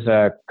 She was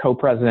a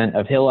co-president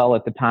of Hillel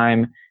at the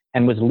time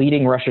and was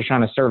leading Rosh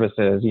Hashanah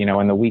services,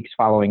 in the weeks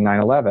following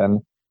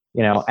 9/11,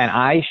 and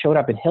I showed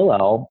up at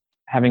Hillel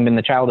having been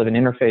the child of an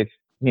interfaith,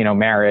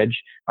 marriage.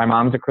 My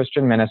mom's a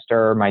Christian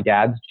minister. My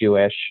dad's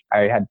Jewish.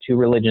 I had 2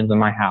 religions in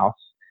my house.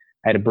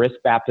 I had a bris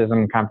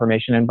baptism,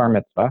 confirmation, and bar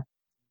mitzvah.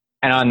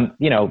 And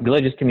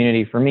religious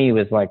community for me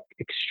was like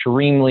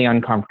extremely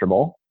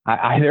uncomfortable.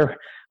 Either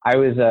I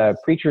was a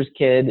preacher's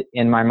kid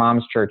in my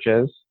mom's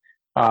churches,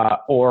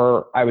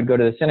 or I would go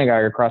to the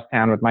synagogue across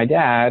town with my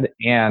dad,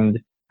 and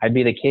I'd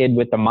be the kid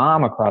with the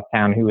mom across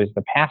town who was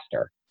the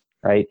pastor,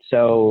 right?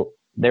 So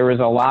there was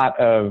a lot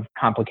of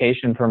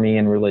complication for me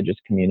in religious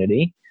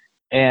community.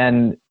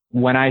 And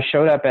when I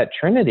showed up at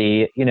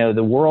Trinity,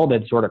 the world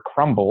had sort of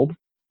crumbled,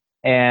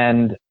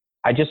 and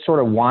I just sort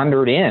of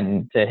wandered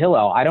in to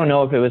Hillel. I don't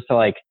know if it was to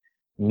like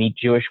meet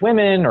Jewish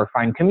women or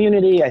find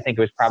community. I think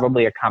it was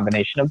probably a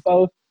combination of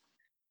both.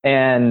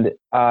 And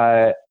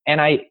I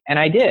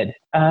did.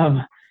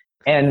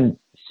 And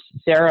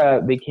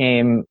Sarah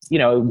became,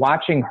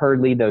 watching her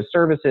lead those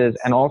services,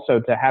 and also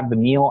to have the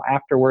meal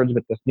afterwards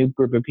with this new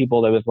group of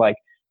people that was like,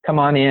 come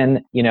on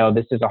in,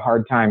 this is a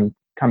hard time,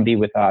 come be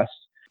with us,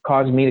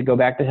 caused me to go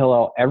back to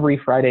Hillel every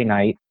Friday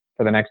night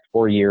for the next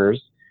 4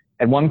 years.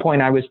 At one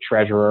point I was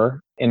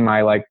treasurer in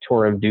my like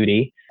tour of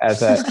duty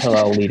as a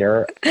Hillel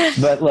leader,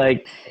 but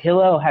like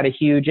Hillel had a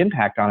huge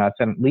impact on us.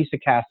 And Lisa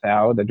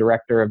Cassow, the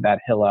director of that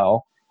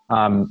Hillel,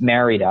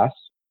 married us,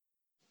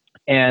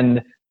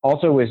 and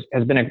also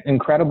has been an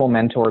incredible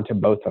mentor to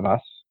both of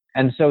us.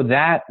 And so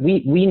that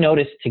we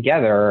noticed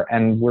together,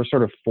 and we're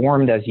sort of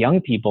formed as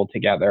young people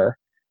together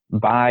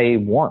by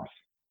warmth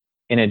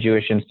in a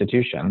Jewish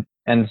institution.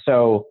 And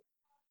so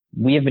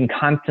we have been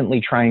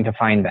constantly trying to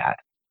find that.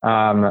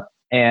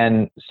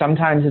 And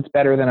sometimes it's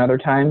better than other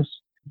times,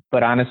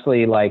 but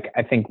honestly, like,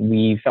 I think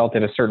we felt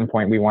at a certain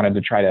point we wanted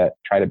to try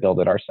to build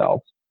it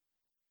ourselves.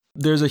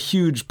 There's a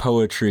huge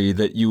poetry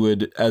that you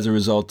would, as a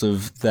result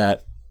of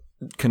that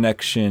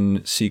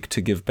connection, seek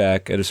to give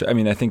back.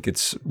 I think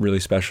it's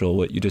really special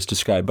what you just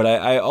described. But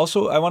I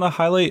want to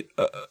highlight,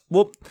 I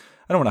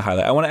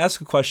want to ask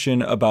a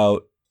question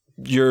about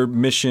your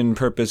mission,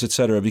 purpose,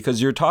 etc.,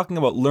 because you're talking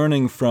about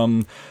learning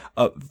from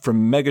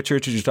mega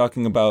churches. You're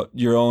talking about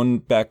your own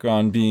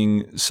background,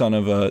 being son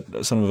of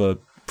a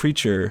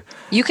preacher.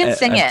 You can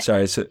sing it.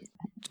 Sorry, so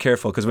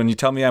careful, because when you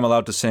tell me I'm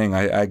allowed to sing,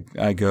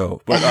 I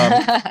go.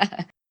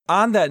 But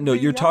on that note,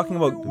 you're talking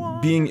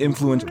about being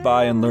influenced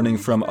by and learning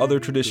from other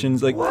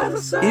traditions. Like,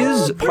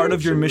 is part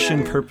of your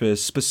mission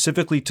purpose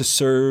specifically to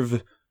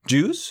serve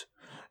Jews?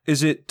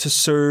 Is it to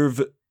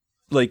serve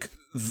like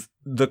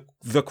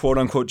the quote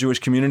unquote Jewish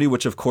community,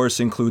 which of course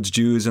includes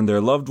Jews and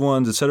their loved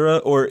ones, etc.?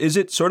 Or is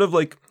it sort of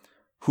like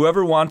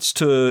whoever wants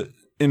to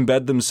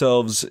embed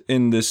themselves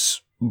in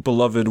this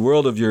beloved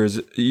world of yours,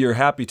 you're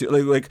happy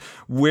to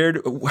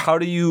how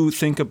do you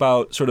think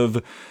about sort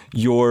of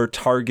your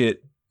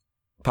target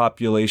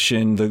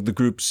population, the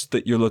groups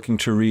that you're looking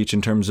to reach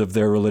in terms of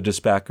their religious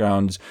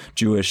backgrounds,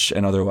 Jewish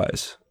and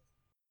otherwise?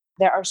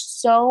 There are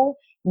so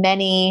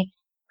many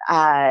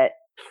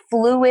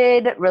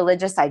fluid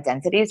religious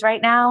identities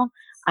right now.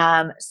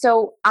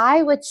 So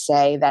I would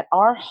say that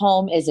our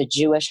home is a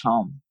Jewish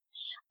home.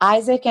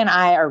 Isaac and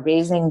I are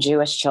raising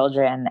Jewish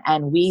children,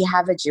 and we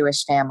have a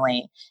Jewish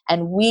family,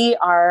 and we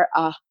are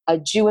a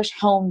Jewish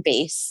home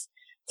base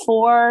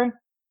for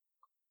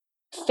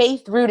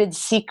faith-rooted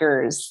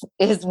seekers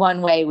is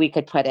one way we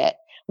could put it.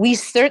 We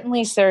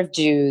certainly serve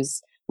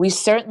Jews. We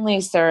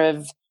certainly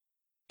serve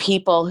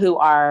people who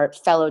are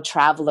fellow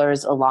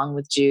travelers along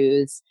with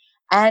Jews.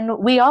 And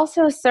we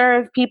also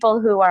serve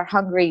people who are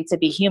hungry to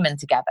be human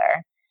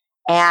together,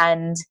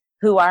 and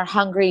who are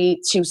hungry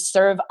to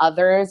serve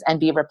others and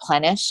be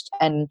replenished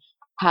and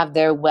have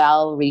their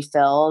well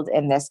refilled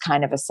in this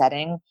kind of a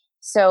setting.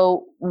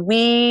 So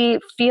we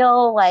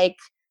feel like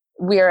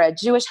we're a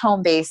Jewish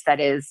home base that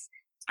is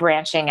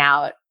branching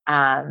out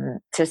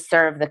to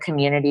serve the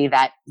community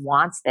that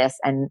wants this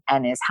and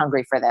is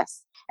hungry for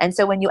this. And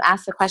so when you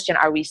ask the question,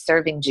 are we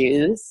serving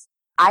Jews?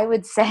 I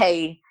would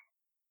say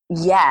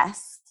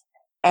yes.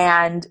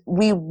 And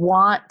we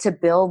want to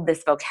build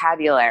this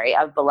vocabulary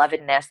of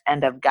belovedness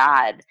and of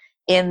God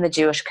in the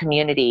Jewish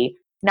community,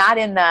 not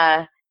in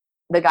the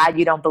God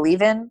you don't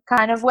believe in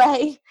kind of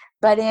way,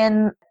 but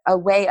in a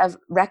way of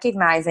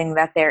recognizing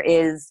that there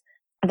is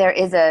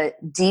a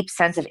deep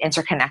sense of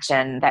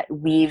interconnection that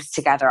weaves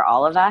together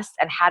all of us.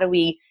 And how do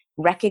we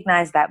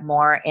recognize that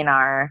more in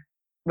our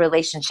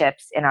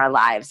relationships, in our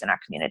lives, in our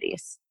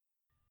communities?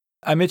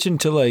 I mentioned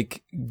to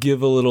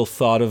give a little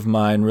thought of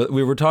mine.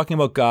 We were talking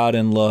about God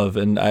and love,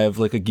 and I have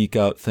a geek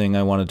out thing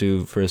I want to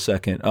do for a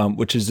second,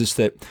 which is just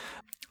that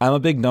I'm a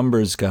big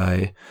numbers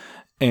guy.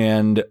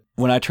 And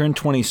when I turned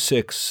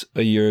 26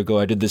 a year ago,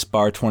 I did this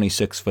bar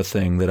 26th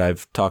thing that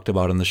I've talked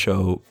about on the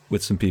show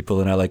with some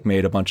people, and I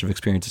made a bunch of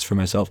experiences for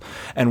myself.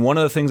 And one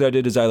of the things I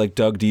did is I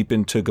dug deep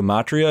into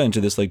gematria, into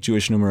this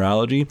Jewish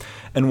numerology.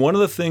 And one of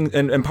the things,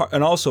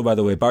 and also, by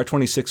the way, bar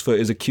 26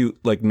 is a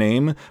cute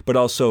name, but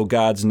also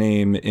God's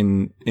name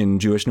in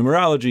Jewish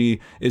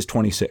numerology is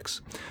 26.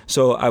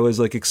 So I was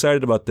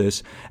excited about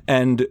this.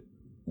 And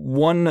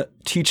one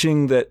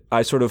teaching that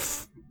I sort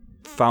of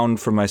found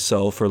for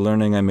myself, or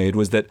learning I made,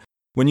 was that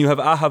when you have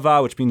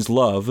ahava, which means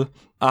love,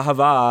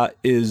 ahava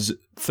is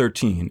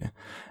 13.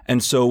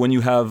 And so when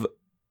you have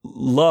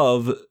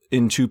love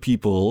in two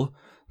people,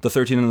 the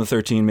 13 and the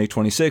 13 make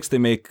 26. They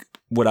make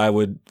what I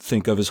would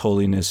think of as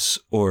holiness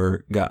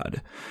or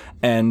God.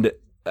 And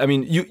I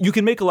mean, you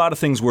can make a lot of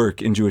things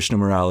work in Jewish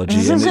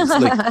numerology, and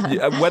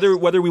it's like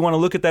whether we want to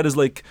look at that as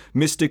like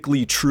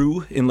mystically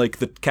true in like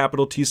the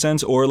capital T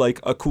sense, or like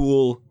a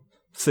cool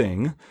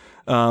thing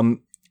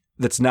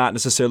that's not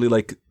necessarily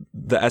like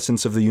the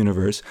essence of the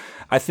universe.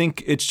 I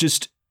think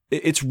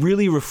it's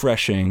really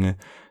refreshing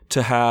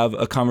to have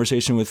a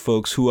conversation with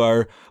folks who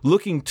are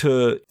looking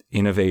to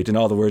innovate in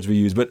all the words we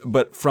use,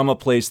 but from a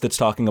place that's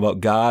talking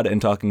about God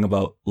and talking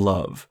about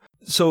love.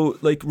 So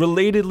like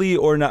relatedly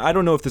or not, I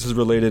don't know if this is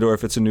related or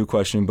if it's a new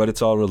question, but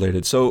it's all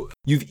related. So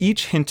you've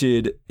each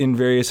hinted in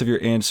various of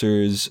your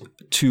answers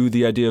to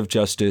the idea of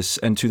justice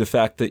and to the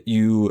fact that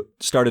you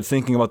started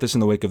thinking about this in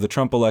the wake of the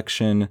Trump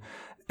election.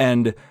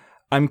 And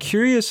I'm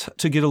curious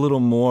to get a little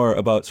more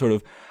about sort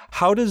of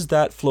how does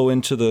that flow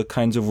into the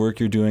kinds of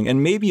work you're doing?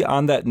 And maybe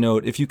on that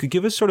note, if you could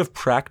give us sort of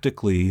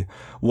practically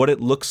what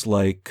it looks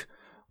like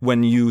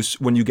when you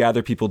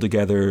gather people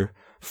together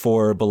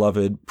for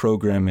beloved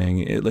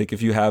programming, like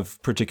if you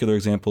have particular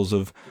examples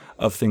of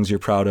things you're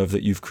proud of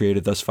that you've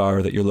created thus far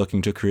or that you're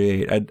looking to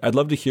create, I'd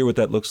love to hear what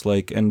that looks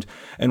like and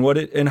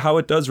how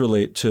it does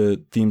relate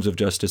to themes of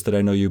justice that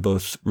I know you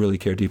both really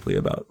care deeply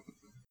about.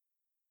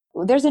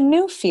 There's a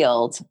new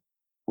field.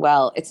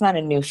 Well, it's not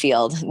a new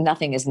field.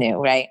 Nothing is new,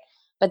 right?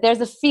 But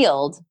there's a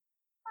field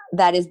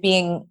that is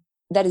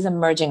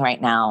emerging right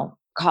now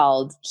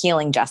called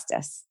healing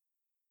justice.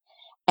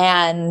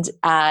 And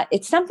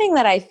it's something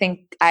that I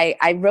think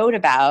I wrote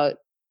about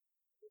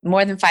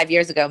more than 5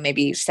 years ago,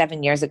 maybe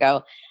 7 years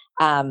ago,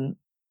 in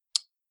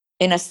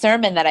a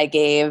sermon that I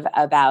gave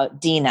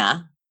about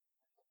Dinah.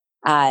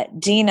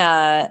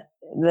 Dinah,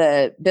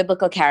 the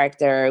biblical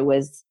character,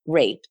 was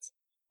raped,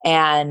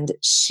 and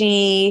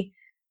she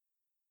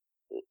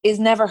is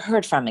never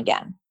heard from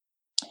again.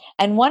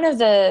 And one of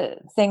the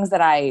things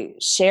that I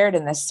shared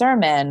in this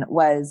sermon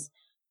was,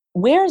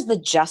 where's the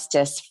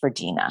justice for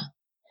Dinah?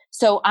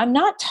 So I'm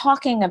not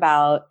talking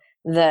about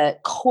the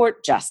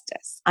court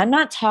justice. I'm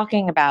not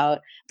talking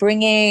about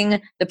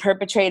bringing the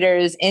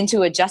perpetrators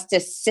into a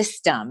justice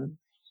system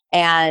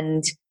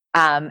and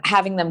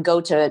having them go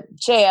to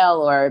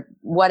jail or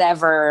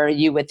whatever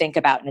you would think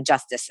about in a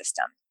justice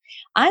system.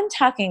 I'm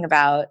talking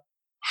about,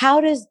 how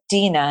does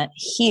Dinah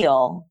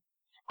heal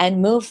and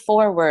move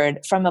forward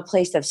from a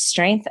place of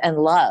strength and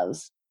love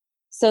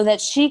so that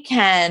she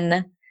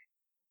can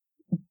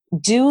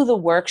do the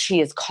work she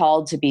is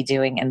called to be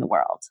doing in the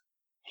world.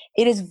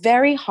 It is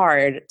very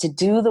hard to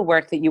do the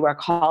work that you are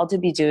called to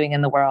be doing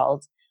in the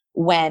world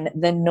when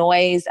the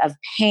noise of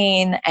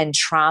pain and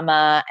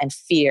trauma and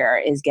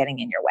fear is getting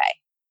in your way.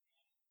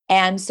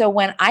 And so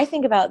when I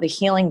think about the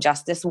healing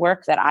justice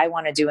work that I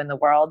want to do in the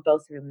world,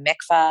 both through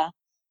mikvah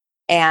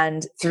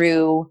and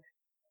through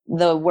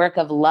the work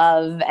of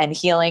love and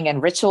healing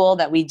and ritual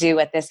that we do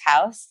at this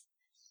house,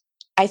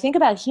 I think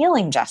about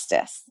healing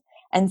justice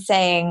and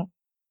saying,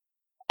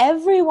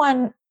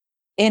 everyone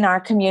in our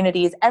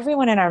communities,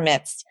 everyone in our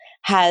midst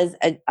has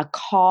a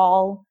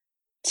call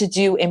to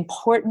do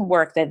important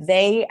work that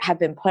they have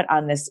been put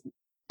on this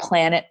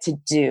planet to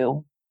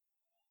do.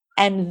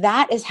 And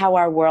that is how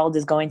our world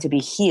is going to be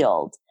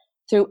healed,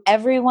 through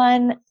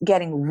everyone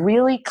getting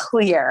really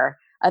clear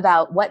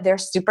about what their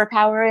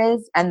superpower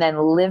is and then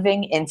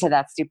living into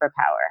that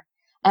superpower.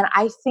 And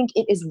I think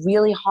it is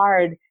really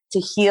hard to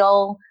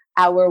heal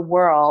our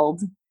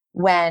world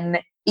when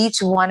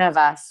each one of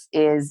us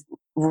is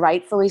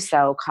rightfully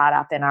so caught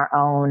up in our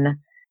own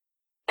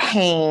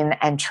pain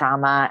and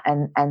trauma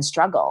and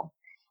struggle.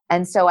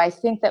 And so I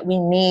think that we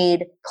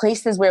need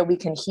places where we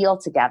can heal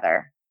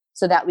together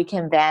so that we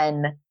can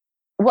then,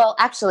 well,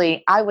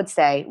 actually, I would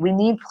say we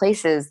need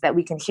places that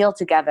we can heal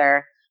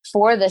together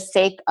for the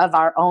sake of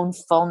our own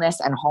fullness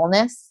and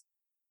wholeness,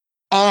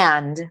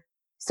 and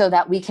so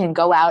that we can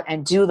go out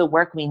and do the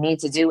work we need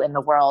to do in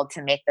the world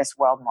to make this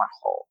world more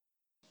whole.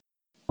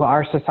 Well,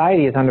 our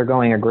society is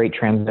undergoing a great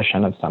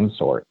transition of some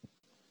sort,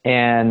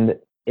 and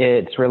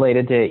it's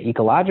related to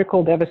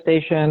ecological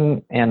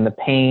devastation and the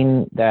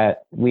pain that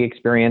we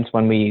experience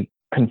when we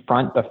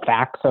confront the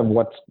facts of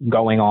what's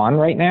going on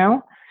right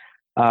now.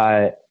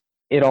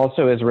 It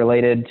also is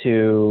related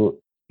to,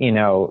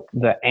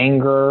 the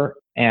anger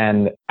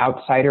and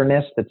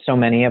outsiderness that so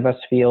many of us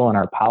feel in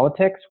our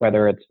politics,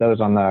 whether it's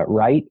those on the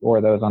right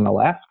or those on the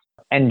left.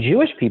 And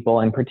Jewish people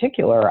in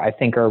particular, I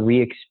think, are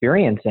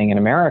re-experiencing in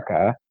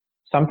America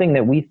something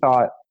that we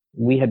thought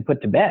we had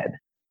put to bed.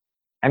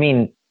 I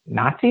mean,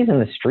 Nazis in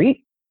the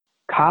street,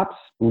 cops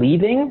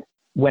leaving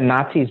when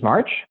Nazis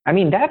march. I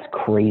mean, that's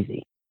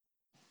crazy.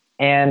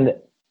 And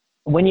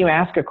when you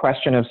ask a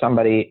question of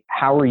somebody,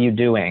 how are you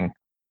doing?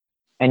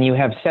 And you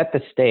have set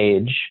the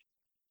stage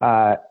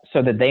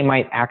so that they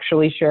might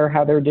actually share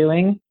how they're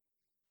doing,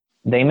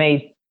 they're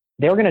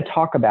going to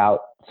talk about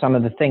some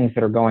of the things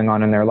that are going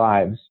on in their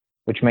lives,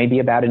 which may be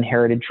about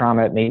inherited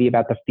trauma. It may be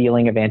about the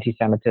feeling of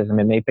anti-Semitism.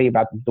 It may be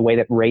about the way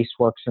that race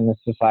works in the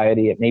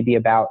society. It may be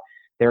about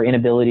their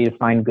inability to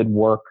find good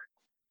work,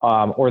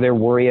 or their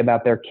worry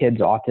about their kids'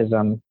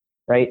 autism,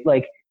 right?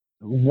 Like,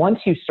 once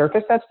you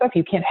surface that stuff,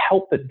 you can't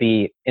help but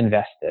be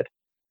invested.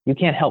 You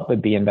can't help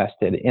but be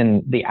invested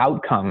in the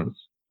outcomes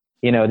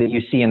that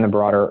you see in the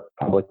broader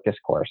public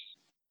discourse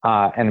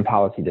and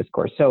policy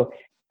discourse. So,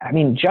 I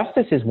mean,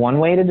 justice is one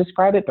way to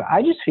describe it, but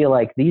I just feel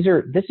like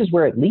this is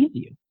where it leads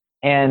you.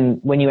 And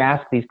when you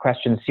ask these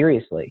questions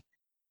seriously.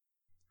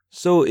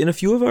 So in a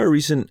few of our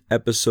recent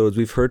episodes,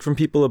 we've heard from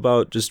people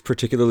about just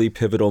particularly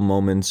pivotal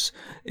moments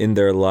in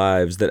their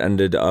lives that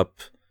ended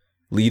up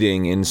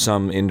leading in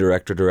some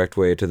indirect or direct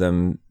way to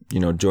them,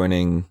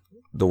 joining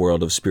the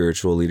world of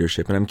spiritual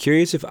leadership. And I'm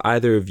curious if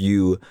either of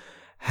you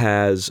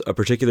has a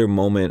particular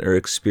moment or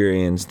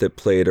experience that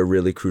played a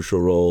really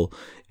crucial role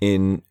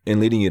in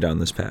leading you down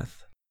this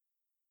path.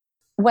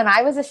 When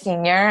I was a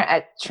senior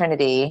at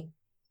Trinity,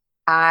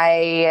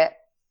 I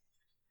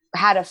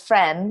had a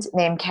friend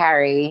named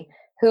Carrie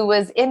who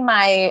was in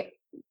my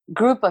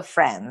group of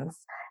friends.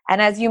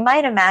 And as you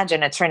might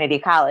imagine, at Trinity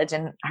College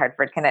in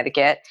Hartford,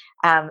 Connecticut,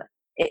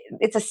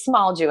 it's a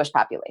small Jewish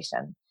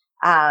population.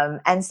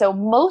 And so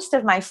most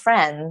of my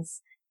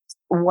friends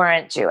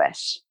weren't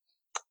Jewish,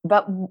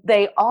 but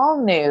they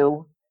all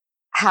knew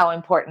how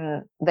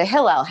important the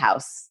Hillel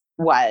House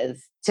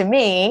was to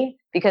me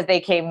because they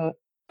came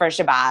for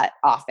Shabbat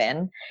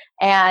often.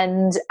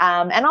 And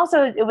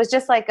also it was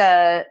just like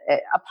a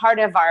part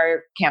of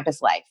our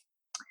campus life.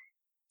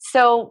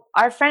 So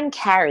our friend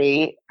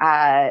Carrie,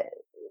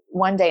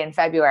 one day in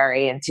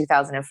February in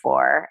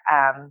 2004,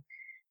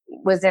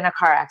 was in a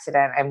car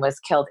accident and was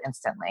killed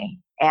instantly.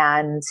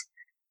 And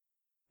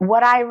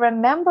what I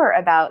remember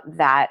about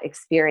that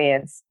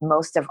experience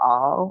most of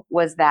all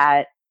was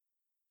that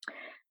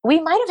we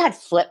might have had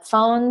flip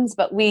phones,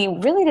 but we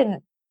really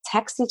didn't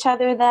text each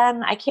other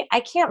then. I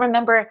can't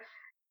remember.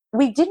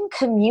 We didn't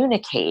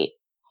communicate.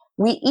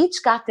 We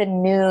each got the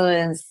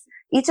news.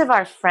 Each of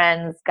our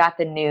friends got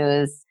the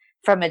news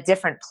from a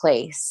different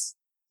place.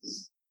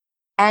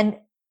 And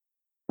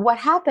what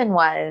happened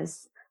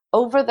was,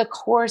 over the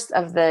course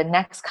of the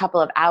next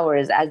couple of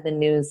hours, as the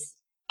news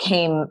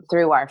came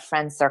through our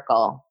friend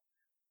circle,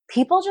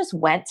 people just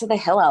went to the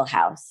Hillel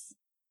House.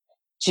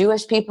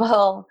 Jewish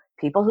people,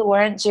 people who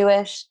weren't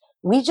Jewish,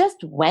 we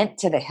just went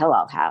to the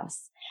Hillel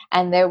House.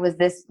 And there was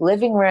this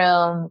living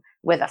room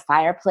with a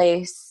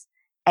fireplace,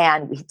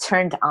 and we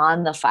turned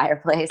on the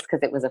fireplace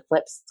because it was a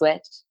flip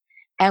switch.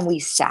 And we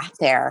sat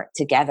there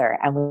together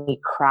and we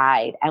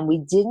cried, and we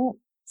didn't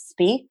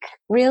speak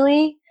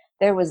really.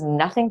 There was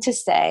nothing to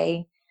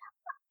say.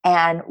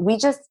 And we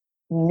just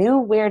knew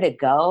where to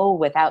go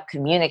without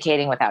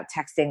communicating, without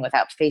texting,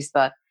 without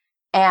Facebook.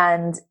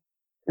 And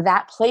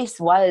that place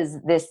was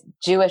this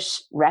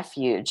Jewish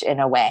refuge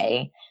in a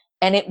way.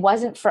 And it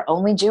wasn't for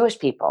only Jewish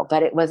people,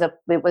 but it was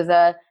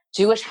a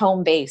Jewish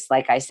home base,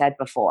 like I said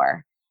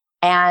before.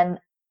 And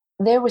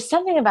there was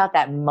something about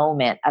that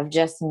moment of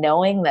just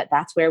knowing that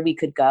that's where we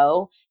could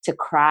go to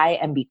cry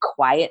and be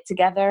quiet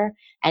together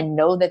and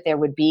know that there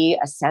would be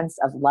a sense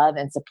of love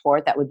and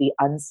support that would be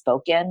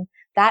unspoken.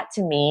 That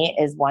to me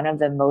is one of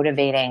the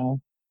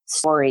motivating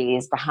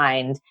stories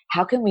behind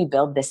how can we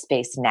build this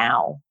space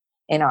now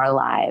in our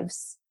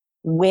lives?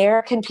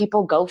 Where can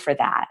people go for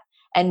that?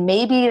 And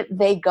maybe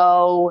they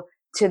go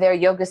to their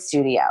yoga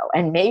studio,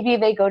 and maybe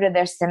they go to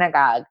their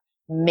synagogue,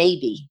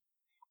 maybe.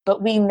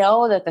 But we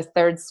know that the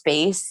third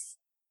space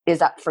is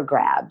up for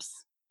grabs.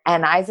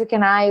 And Isaac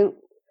and I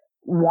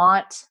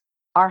want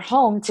our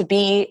home to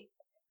be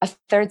a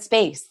third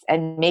space,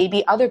 and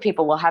maybe other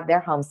people will have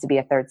their homes to be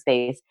a third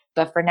space.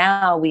 But for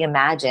now, we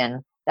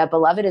imagine that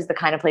Beloved is the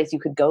kind of place you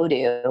could go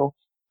to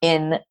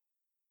in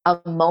a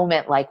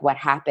moment like what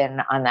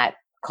happened on that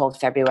cold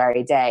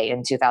February day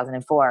in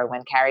 2004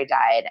 when Carrie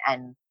died,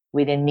 and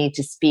we didn't need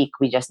to speak.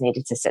 We just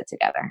needed to sit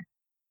together.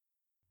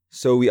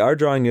 So we are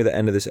drawing near the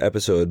end of this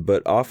episode,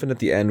 but often at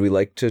the end, we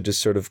like to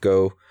just sort of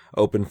go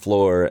open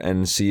floor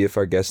and see if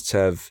our guests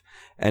have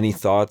any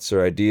thoughts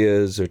or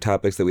ideas or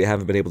topics that we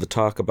haven't been able to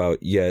talk about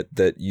yet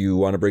that you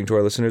want to bring to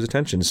our listeners'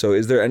 attention. So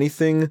is there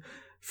anything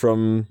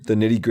from the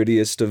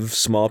nitty-grittiest of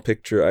small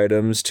picture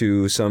items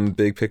to some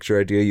big picture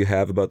idea you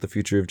have about the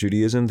future of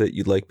Judaism that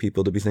you'd like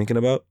people to be thinking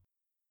about?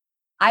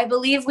 I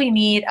believe we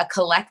need a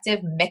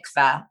collective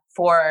mikveh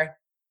for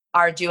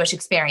our Jewish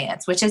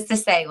experience, which is to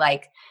say,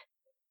 like,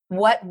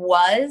 what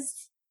I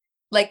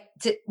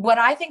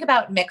think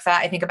about mikveh,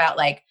 I think about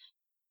like,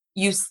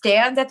 you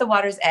stand at the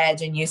water's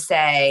edge and you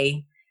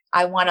say,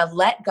 I want to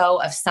let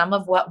go of some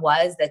of what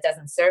was that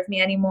doesn't serve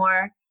me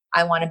anymore.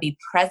 I want to be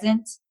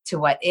present to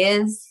what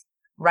is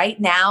right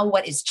now,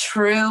 what is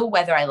true,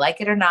 whether I like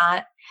it or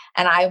not.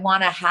 And I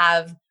want to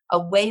have a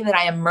way that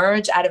I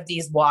emerge out of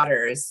these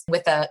waters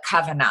with a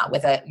kavanah,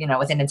 with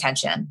an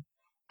intention.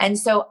 And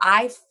so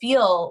I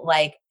feel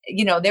like,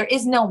 there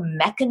is no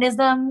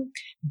mechanism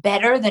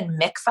better than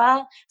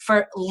mikveh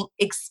for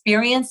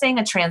experiencing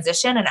a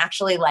transition and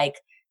actually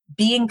like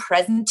being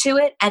present to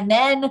it and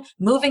then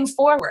moving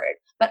forward.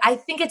 But I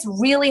think it's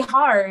really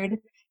hard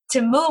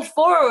to move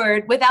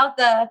forward without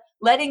the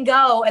letting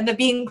go and the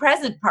being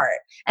present part.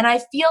 And I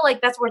feel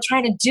like that's what we're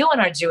trying to do in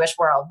our Jewish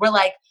world. We're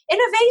like,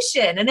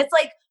 innovation. And it's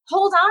like,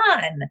 hold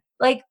on.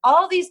 Like,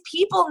 all these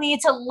people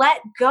need to let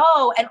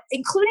go, and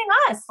including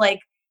us. Like,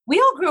 we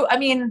all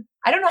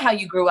I don't know how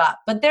you grew up,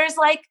 but there's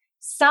like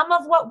some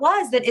of what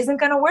was that isn't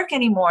going to work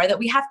anymore, that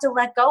we have to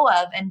let go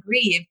of and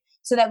grieve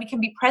so that we can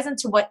be present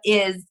to what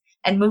is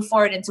and move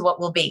forward into what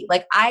will be.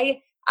 Like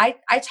I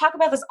talk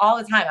about this all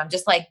the time. I'm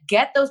just like,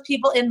 get those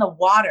people in the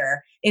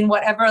water in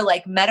whatever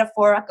like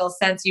metaphorical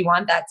sense you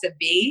want that to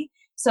be,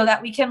 so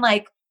that we can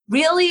like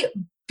really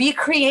be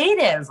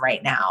creative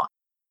right now.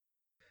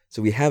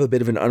 So we have a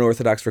bit of an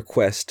unorthodox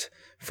request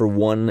for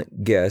one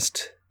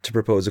guest to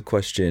propose a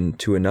question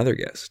to another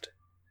guest.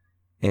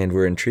 And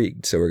we're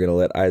intrigued, so we're going to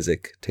let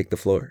Isaac take the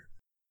floor.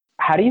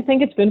 How do you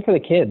think it's been for the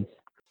kids?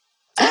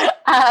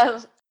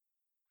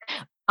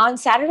 On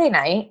Saturday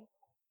night,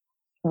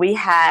 we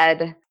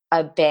had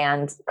a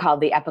band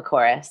called the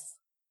Epichorus.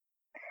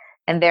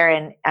 And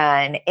they're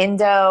an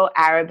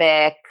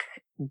Indo-Arabic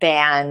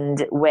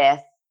band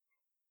with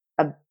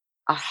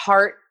a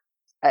heart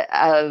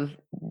of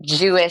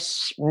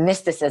Jewish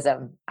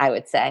mysticism, I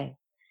would say.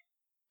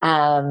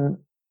 And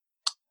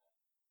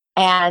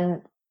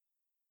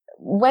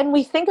when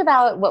we think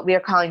about what we are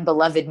calling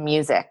beloved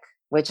music,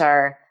 which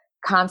are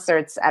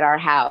concerts at our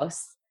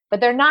house, but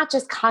they're not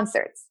just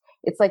concerts.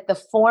 It's like the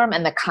form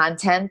and the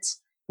content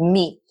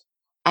meet.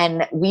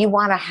 And we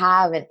want to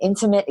have an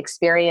intimate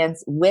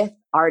experience with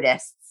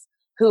artists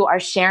who are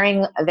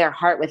sharing their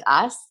heart with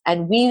us.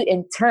 And we,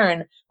 in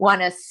turn,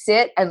 want to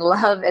sit and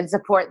love and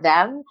support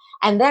them.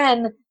 And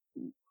then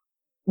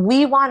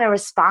we want to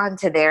respond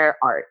to their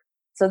art.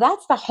 So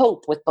that's the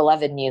hope with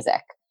beloved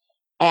music.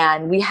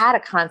 And we had a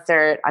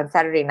concert on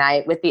Saturday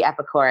night with the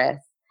Epichorus,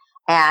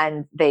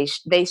 and they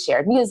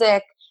shared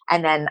music.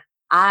 And then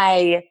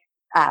I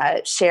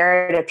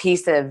shared a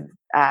piece of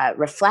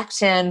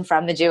reflection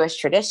from the Jewish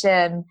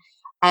tradition.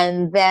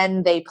 And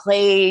then they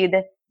played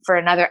for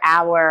another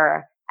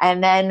hour.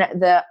 And then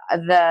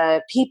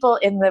the people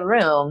in the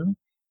room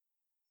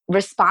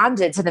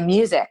responded to the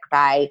music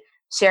by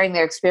sharing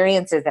their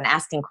experiences and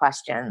asking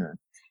questions.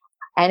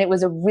 And it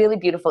was a really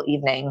beautiful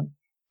evening.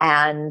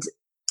 And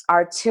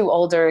our two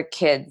older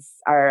kids,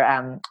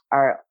 our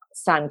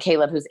son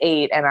Caleb, who's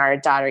 8, and our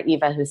daughter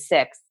Eva, who's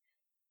 6,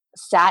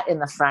 sat in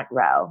the front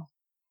row.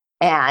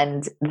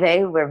 And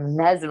they were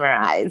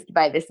mesmerized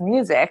by this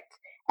music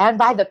and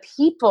by the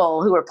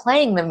people who were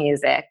playing the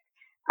music,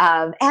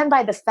 and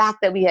by the fact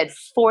that we had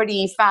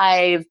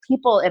 45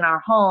 people in our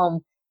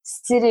home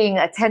sitting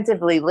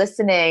attentively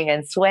listening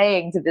and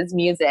swaying to this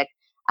music.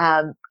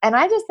 And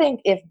I just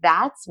think if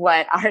that's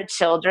what our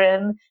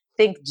children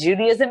think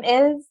Judaism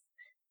is,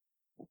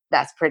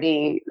 that's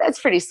pretty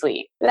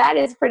sweet. That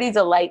is pretty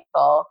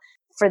delightful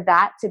for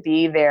that to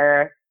be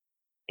their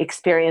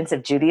experience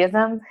of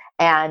Judaism.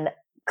 And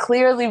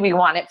clearly we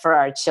want it for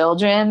our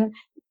children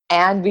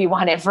and we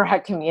want it for our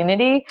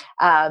community.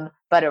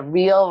 But a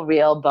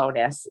real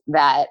bonus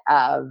that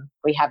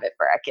we have it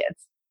for our kids.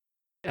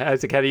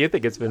 Isaac, how do you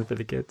think it's been for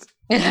the kids?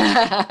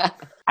 I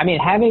mean,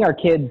 having our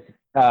kids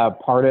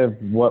part of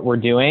what we're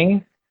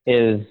doing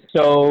is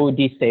so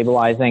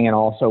destabilizing and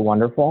also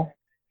wonderful.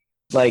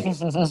 Like,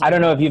 I don't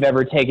know if you've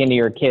ever taken to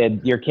your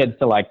kids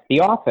to like the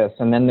office,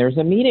 and then there's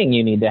a meeting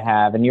you need to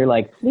have, and you're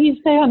like, please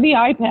stay on the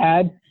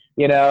iPad,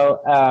 you know?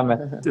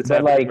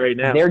 But like, right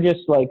now. They're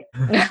just like,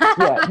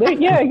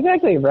 yeah,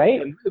 exactly,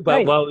 right? But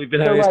right. While we've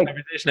been having this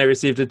conversation, I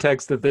received a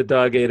text that the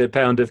dog ate a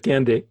pound of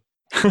candy.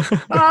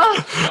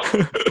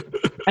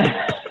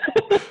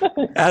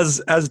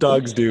 As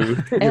dogs do.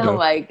 Oh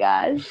my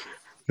gosh.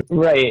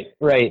 Right.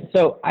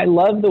 So I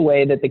love the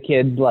way that the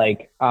kids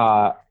like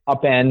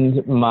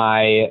upend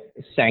my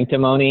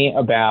sanctimony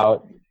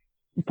about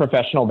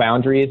professional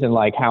boundaries and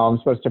like how I'm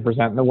supposed to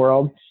present in the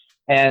world,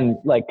 and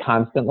like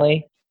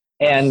constantly.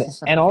 And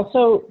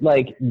also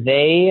like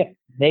they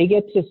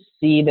get to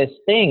see this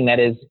thing that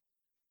is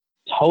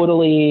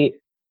totally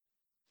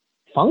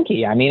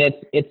funky. I mean,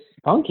 it's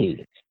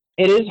funky.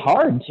 It is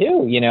hard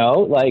too, you know,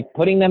 like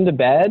putting them to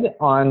bed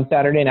on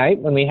Saturday night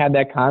when we had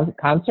that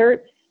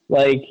concert.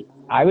 Like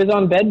I was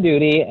on bed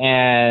duty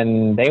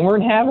and they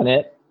weren't having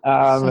it.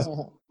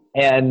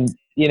 And,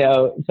 you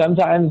know,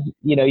 sometimes,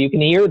 you know, you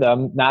can hear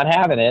them not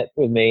having it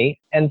with me.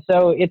 And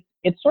so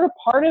it's sort of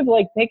part of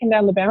like taking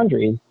down the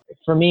boundaries.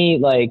 For me,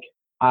 like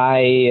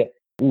I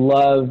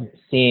love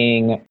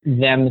seeing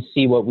them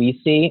see what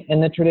we see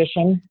in the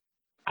tradition.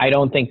 I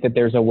don't think that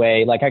there's a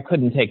way, like I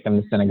couldn't take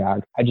them to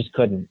synagogue. I just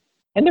couldn't.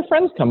 And their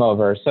friends come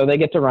over, so they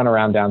get to run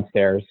around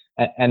downstairs.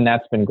 And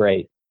that's been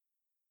great.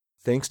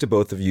 Thanks to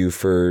both of you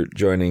for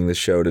joining the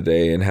show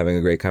today and having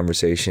a great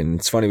conversation.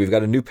 It's funny, we've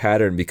got a new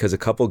pattern because a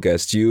couple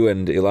guests, you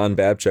and Ilan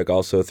Babchuk,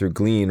 also through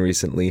Glean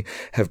recently,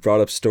 have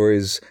brought up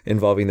stories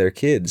involving their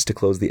kids to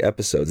close the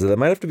episodes. So that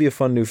might have to be a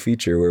fun new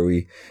feature where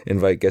we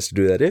invite guests to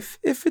do that if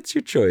it's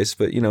your choice.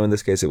 But, you know, in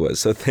this case it was.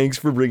 So thanks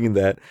for bringing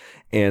that,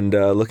 and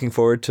looking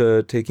forward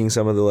to taking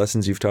some of the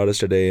lessons you've taught us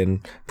today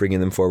and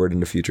bringing them forward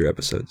into future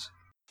episodes.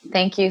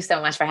 Thank you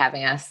so much for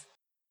having us.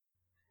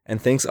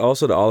 And thanks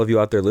also to all of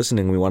you out there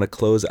listening. We want to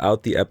close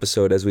out the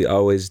episode as we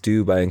always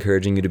do by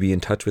encouraging you to be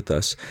in touch with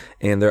us.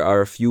 And there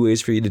are a few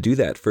ways for you to do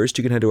that. First,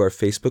 you can head to our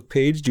Facebook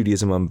page,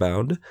 Judaism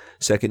Unbound.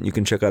 Second, you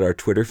can check out our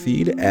Twitter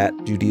feed at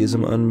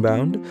Judaism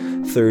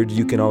Unbound. Third,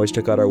 you can always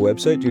check out our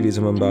website,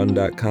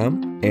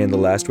 JudaismUnbound.com. And the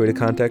last way to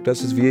contact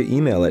us is via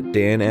email at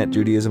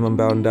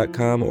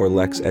dan@JudaismUnbound.com or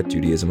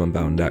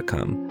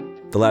lex@JudaismUnbound.com.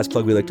 The last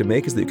plug we like to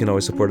make is that you can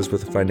always support us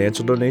with a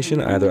financial donation,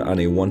 either on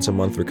a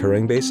once-a-month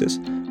recurring basis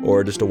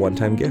or just a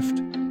one-time gift.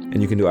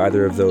 And you can do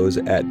either of those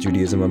at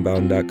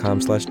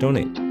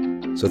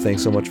JudaismUnbound.com/donate. So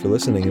thanks so much for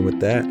listening, and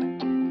with that,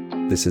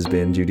 this has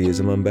been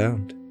Judaism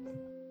Unbound.